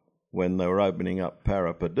when they were opening up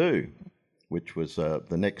Parapadu, which was the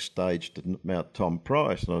next stage to Mount Tom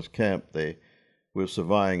Price, and I was camped there. We were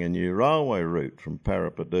surveying a new railway route from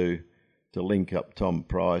Parapadu to link up Tom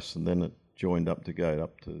Price, and then it joined up to go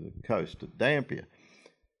up to the coast at Dampier.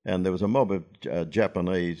 And there was a mob of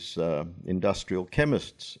Japanese industrial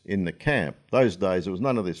chemists in the camp. Those days there was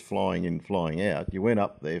none of this flying in, flying out. You went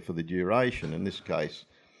up there for the duration, in this case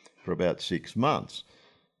for about 6 months.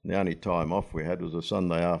 The only time off we had was a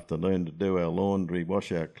Sunday afternoon to do our laundry,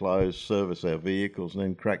 wash our clothes, service our vehicles, and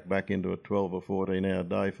then crack back into a 12 or 14-hour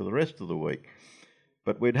day for the rest of the week.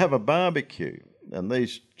 But we'd have a barbecue, and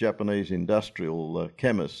these Japanese industrial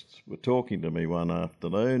chemists were talking to me one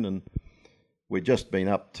afternoon, and we'd just been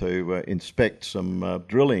up to inspect some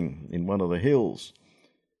drilling in one of the hills.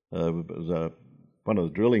 One of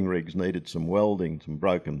the drilling rigs needed some welding, some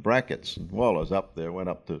broken brackets, and while I was up there, I went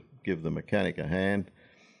up to give the mechanic a hand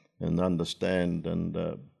and understand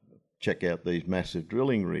and check out these massive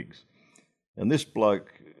drilling rigs. And this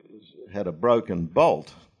bloke had a broken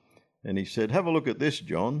bolt, and he said, "Have a look at this,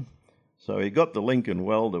 John." So he got the Lincoln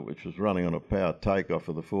welder, which was running on a power takeoff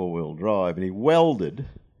of the four-wheel drive, and he welded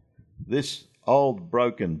this old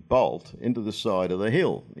broken bolt into the side of the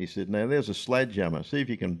hill. He said, "Now there's a sledgehammer, see if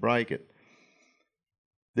you can break it."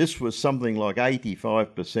 This was something like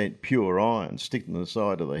 85% pure iron sticking to the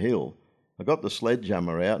side of the hill. I got the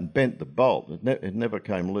sledgehammer out and bent the bolt. It never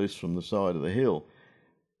came loose from the side of the hill.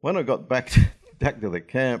 When I got back to the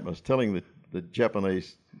camp, I was telling the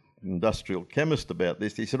Japanese industrial chemist about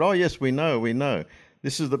this. He said, "Oh yes, we know.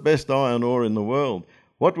 This is the best iron ore in the world.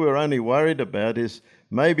 What we're only worried about is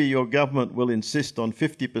maybe your government will insist on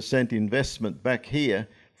 50% investment back here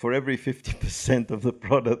for every 50% of the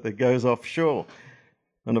product that goes offshore."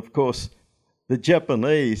 And of course, the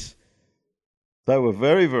Japanese, they were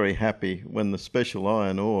very, very happy when the special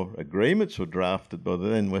iron ore agreements were drafted by the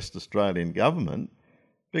then West Australian government,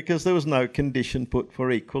 because there was no condition put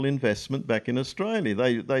for equal investment back in Australia.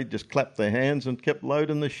 They just clapped their hands and kept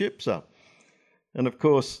loading the ships up. And of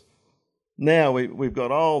course, now we've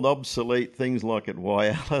got old, obsolete things like at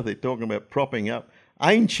Whyalla. They're talking about propping up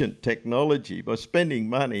ancient technology by spending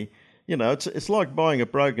money. You know, it's like buying a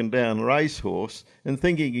broken down racehorse and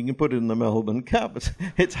thinking you can put it in the Melbourne Cup.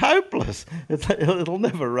 It's hopeless. It'll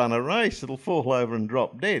never run a race. It'll fall over and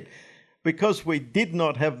drop dead. Because we did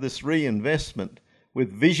not have this reinvestment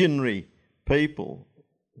with visionary people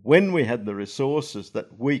when we had the resources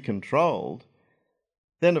that we controlled,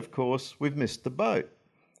 then of course we've missed the boat.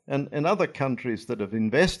 And other countries that have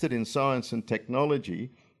invested in science and technology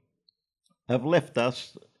have left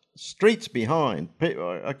us streets behind.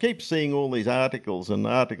 I keep seeing all these articles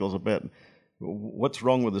about what's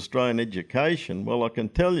wrong with Australian education. Well, I can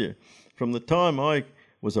tell you, from the time I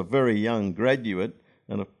was a very young graduate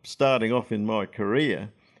and starting off in my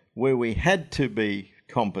career, where we had to be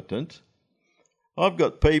competent, I've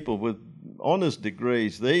got people with honours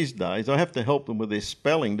degrees these days. I have to help them with their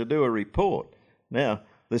spelling to do a report. Now,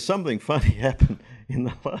 there's something funny happened in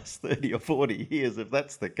the last 30 or 40 years if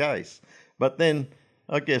that's the case. But then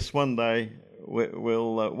I guess one day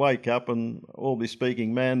we'll wake up and all be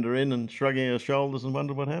speaking Mandarin and shrugging our shoulders and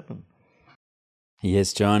wonder what happened.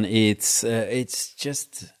 Yes, John, it's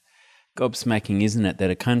just gobsmacking, isn't it,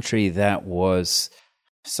 that a country that was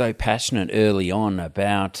so passionate early on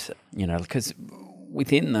about, because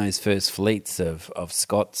within those first fleets of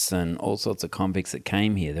Scots and all sorts of convicts that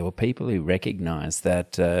came here, there were people who recognised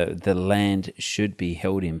that the land should be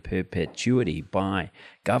held in perpetuity by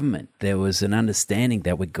government. There was an understanding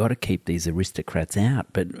that we've got to keep these aristocrats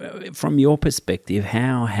out. But from your perspective,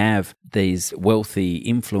 how have these wealthy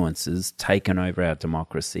influences taken over our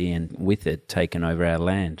democracy and with it taken over our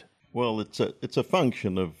land? Well, it's a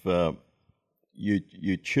function of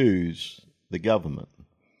you choose the government,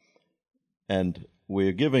 and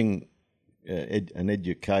we're giving an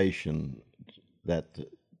education that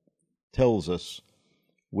tells us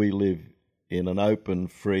we live in an open,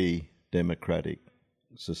 free, democratic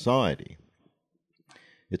society.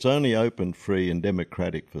 It's only open, free and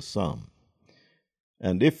democratic for some.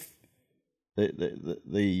 And if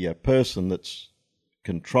the person that's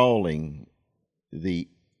controlling the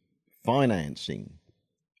financing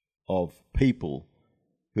of people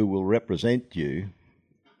who will represent you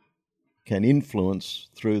can influence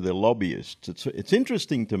through their lobbyists. It's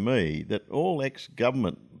interesting to me that all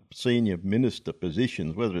ex-government senior minister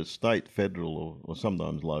positions, whether it's state, federal or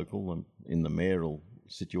sometimes local, in the mayoral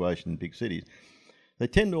situation in big cities, they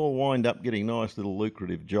tend to all wind up getting nice little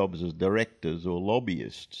lucrative jobs as directors or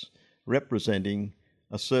lobbyists representing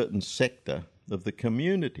a certain sector of the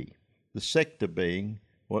community, the sector being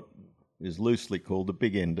what is loosely called the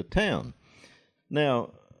big end of town.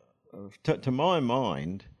 Now, to my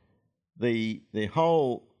mind, the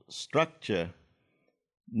whole structure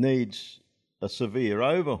needs a severe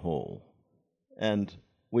overhaul, and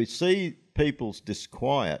we see people's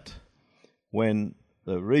disquiet when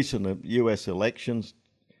the recent US elections,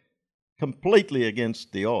 completely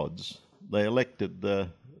against the odds, they elected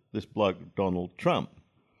this bloke Donald Trump,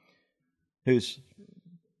 who's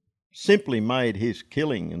simply made his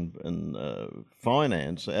killing and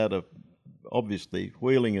finance out of obviously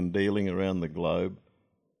wheeling and dealing around the globe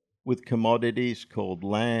with commodities called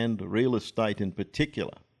land, real estate in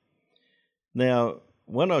particular. Now,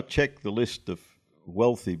 when I check the list of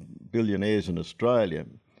wealthy billionaires in Australia,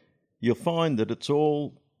 you'll find that it's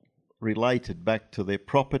all related back to their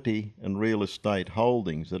property and real estate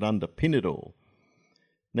holdings that underpin it all.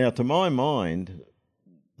 Now, to my mind,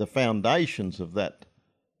 the foundations of that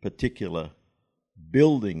particular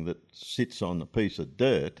building that sits on a piece of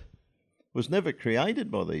dirt was never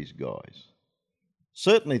created by these guys.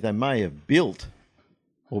 Certainly they may have built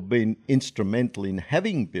or been instrumental in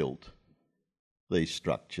having built these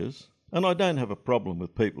structures, and I don't have a problem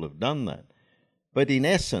with people who've done that. But in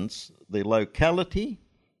essence, the locality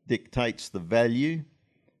dictates the value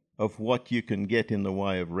of what you can get in the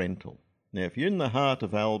way of rental. Now, if you're in the heart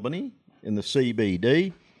of Albany, in the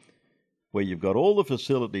CBD, where you've got all the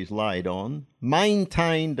facilities laid on,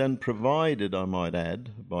 maintained and provided, I might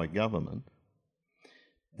add, by government,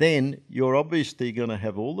 then you're obviously going to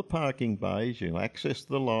have all the parking bays, you'll access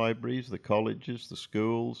the libraries, the colleges, the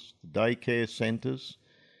schools, the daycare centres,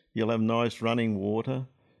 you'll have nice running water,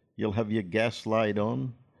 you'll have your gas laid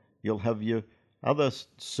on, you'll have your other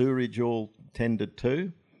sewerage all tended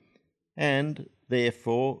to, and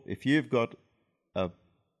therefore, if you've got a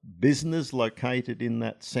business located in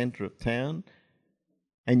that centre of town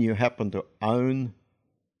and you happen to own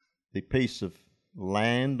the piece of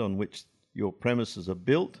land on which your premises are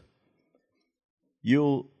built,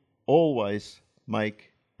 you'll always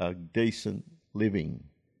make a decent living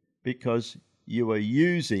because you are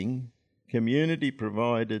using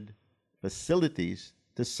community-provided facilities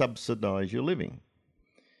to subsidise your living.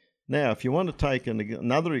 Now, if you want to take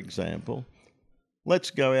another example,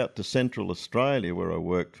 let's go out to Central Australia, where I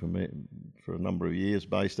worked for a number of years,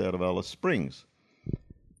 based out of Alice Springs.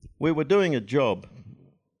 We were doing a job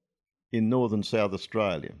in northern South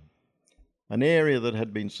Australia, an area that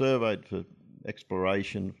had been surveyed for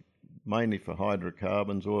exploration, mainly for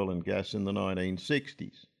hydrocarbons, oil and gas in the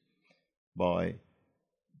 1960s by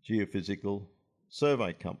geophysical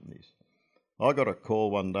survey companies. I got a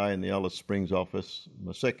call one day in the Alice Springs office.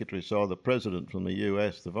 My secretary saw the president from the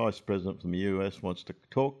US, the vice president from the US wants to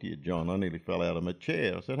talk to you, John. I nearly fell out of my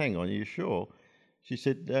chair. I said, hang on, are you sure? She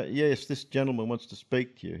said, yes, this gentleman wants to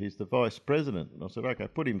speak to you. He's the vice president. And I said, okay,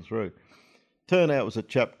 put him through. Turned out it was a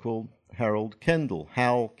chap called Hal Kendall.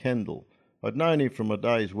 I'd known him from my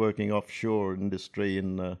days working offshore industry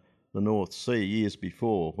in the North Sea years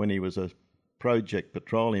before, when he was a project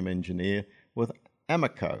petroleum engineer with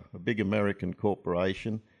Amoco, a big American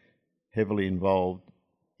corporation heavily involved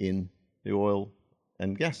in the oil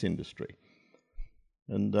and gas industry.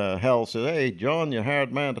 And Hal said, hey, John, you're a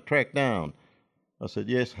hard man to track down. I said,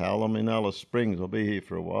 yes, Hal, I'm in Alice Springs. I'll be here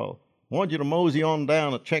for a while. I want you to mosey on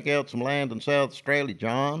down and check out some land in South Australia,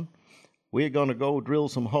 John. We're going to go drill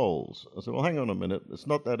some holes. I said, well, hang on a minute. It's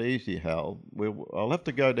not that easy, Hal. I'll have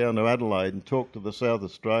to go down to Adelaide and talk to the South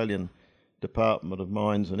Australian Department of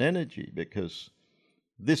Mines and Energy, because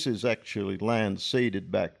this is actually land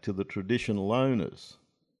ceded back to the traditional owners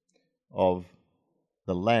of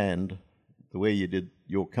the land where you did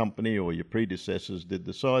your company or your predecessors did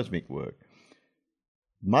the seismic work.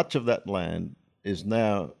 Much of that land is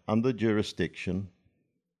now under jurisdiction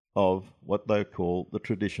of what they call the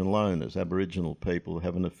traditional owners. Aboriginal people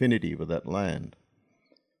have an affinity with that land.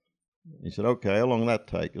 He said, okay, how long will that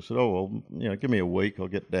take? I said, oh, well, give me a week. I'll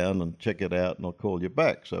get down and check it out and I'll call you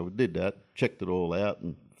back. So we did that, checked it all out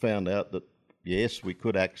and found out that yes, we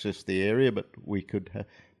could access the area, but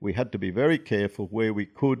we had to be very careful where we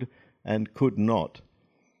could and could not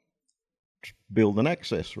build an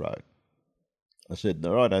access road. I said,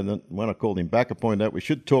 all right, and then when I called him back, I pointed out we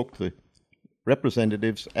should talk to the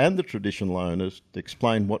representatives and the traditional owners to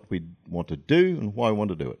explain what we want to do and why we want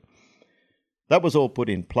to do it. That was all put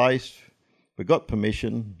in place. We got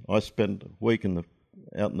permission. I spent a week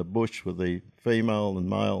out in the bush with the female and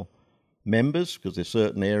male members, because there's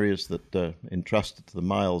certain areas that are entrusted to the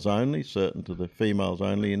males only, certain to the females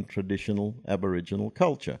only in traditional Aboriginal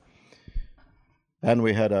culture. And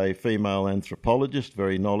we had a female anthropologist,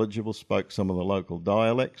 very knowledgeable, spoke some of the local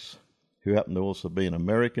dialects, who happened to also be an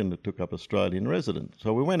American that took up Australian residence.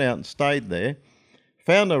 So we went out and stayed there,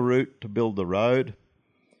 found a route to build the road,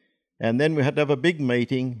 and then we had to have a big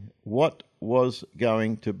meeting. What was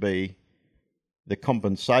going to be the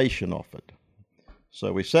compensation offered?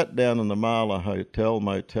 So we sat down in the Marla Hotel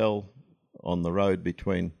Motel on the road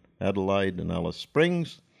between Adelaide and Alice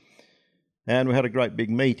Springs, and we had a great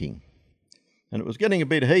big meeting. And it was getting a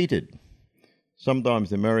bit heated. Sometimes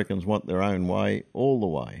the Americans want their own way all the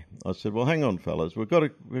way. I said, well, hang on, fellas, we've got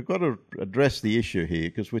to address the issue here,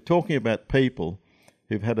 because we're talking about people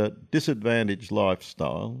who've had a disadvantaged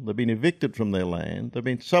lifestyle. They've been evicted from their land. They've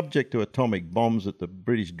been subject to atomic bombs that the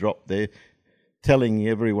British dropped there, telling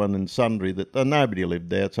everyone and sundry that nobody lived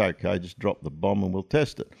there, it's okay, just drop the bomb and we'll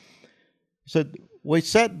test it. So we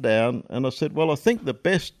sat down and I said, well, I think the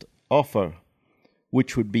best offer,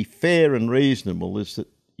 which would be fair and reasonable, is that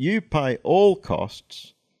you pay all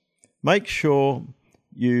costs, make sure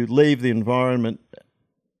you leave the environment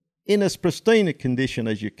in as pristine a condition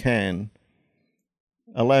as you can,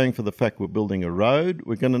 allowing for the fact we're building a road.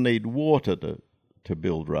 We're going to need water to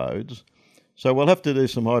build roads. So we'll have to do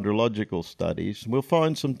some hydrological studies. We'll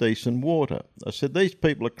find some decent water. I said, these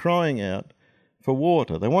people are crying out for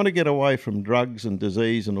water. They want to get away from drugs and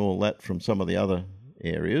disease and all that from some of the other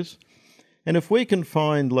areas. And if we can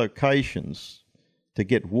find locations to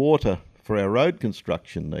get water for our road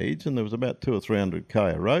construction needs, and there was about 200 or 300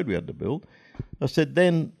 k of road we had to build, I said,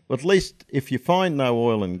 then at least if you find no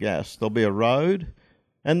oil and gas, there'll be a road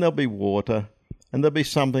and there'll be water and there'll be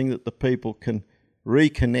something that the people can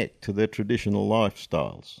reconnect to their traditional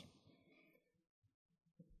lifestyles.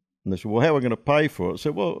 And they said, well, how are we going to pay for it? I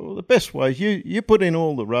said, well, the best way is you put in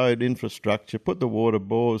all the road infrastructure, put the water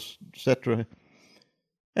bores, etc.,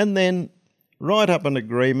 and then write up an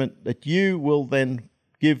agreement that you will then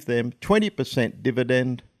give them 20%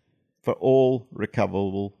 dividend for all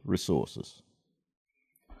recoverable resources.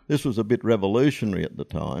 This was a bit revolutionary at the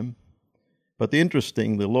time, but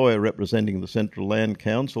the lawyer representing the Central Land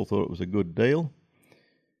Council thought it was a good deal.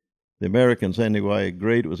 The Americans anyway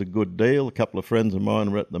agreed it was a good deal. A couple of friends of mine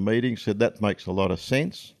were at the meeting, said that makes a lot of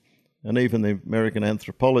sense. And even the American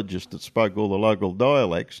anthropologist that spoke all the local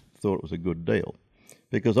dialects thought it was a good deal.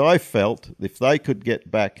 Because I felt if they could get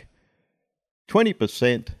back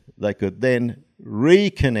 20%, they could then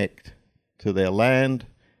reconnect to their land,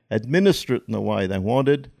 administer it in the way they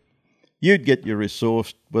wanted. You'd get your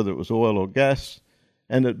resource, whether it was oil or gas,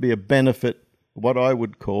 and it'd be a benefit, what I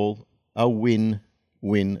would call a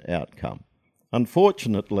win-win outcome.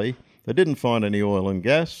 Unfortunately, they didn't find any oil and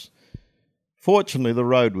gas. Fortunately, the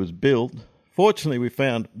road was built. Fortunately, we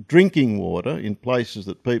found drinking water in places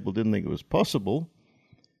that people didn't think it was possible.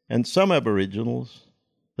 And some Aboriginals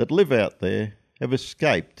that live out there have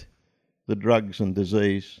escaped the drugs and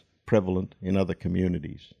disease prevalent in other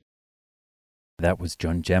communities. That was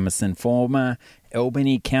John Jamieson, former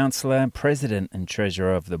Albany councillor, president and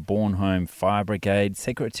treasurer of the Bornholm Fire Brigade,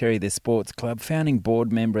 secretary of the Sports Club, founding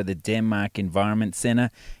board member of the Denmark Environment Centre.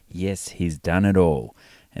 Yes, he's done it all.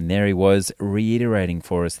 And there he was, reiterating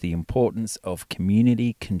for us the importance of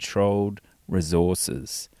community-controlled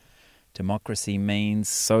resources. Democracy means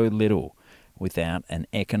so little without an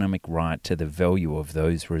economic right to the value of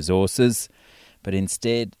those resources, but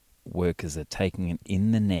instead workers are taking it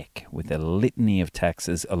in the neck with a litany of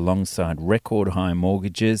taxes alongside record-high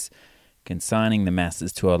mortgages, consigning the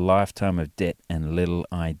masses to a lifetime of debt and little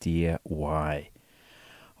idea why.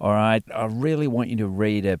 All right, I really want you to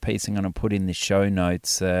read a piece I'm going to put in the show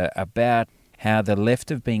notes about how the left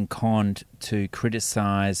have been conned to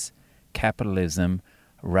criticise capitalism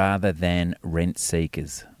rather than rent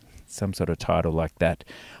seekers. Some sort of title like that.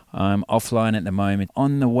 I'm offline at the moment,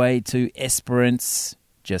 on the way to Esperance,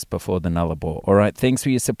 just before the Nullarbor. All right, thanks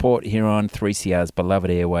for your support here on 3CR's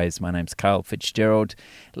beloved airways. My name's Carl Fitzgerald.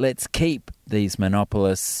 Let's keep these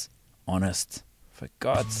monopolists honest. For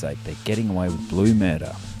God's sake, they're getting away with blue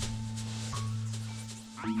murder.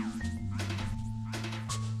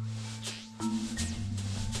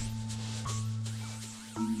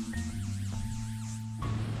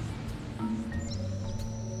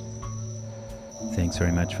 Thanks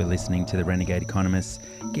very much for listening to The Renegade Economists.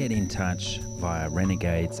 Get in touch via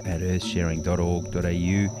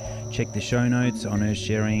renegades@earthsharing.org.au. Check the show notes on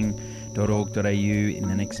earthsharing.org.au in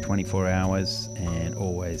the next 24 hours, and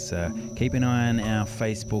always keep an eye on our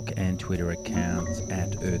Facebook and Twitter accounts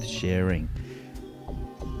at Earthsharing.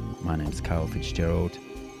 My name's Carl Fitzgerald.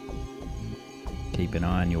 Keep an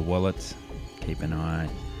eye on your wallets. Keep an eye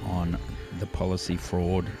on the policy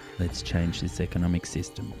fraud. Let's change this economic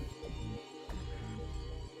system.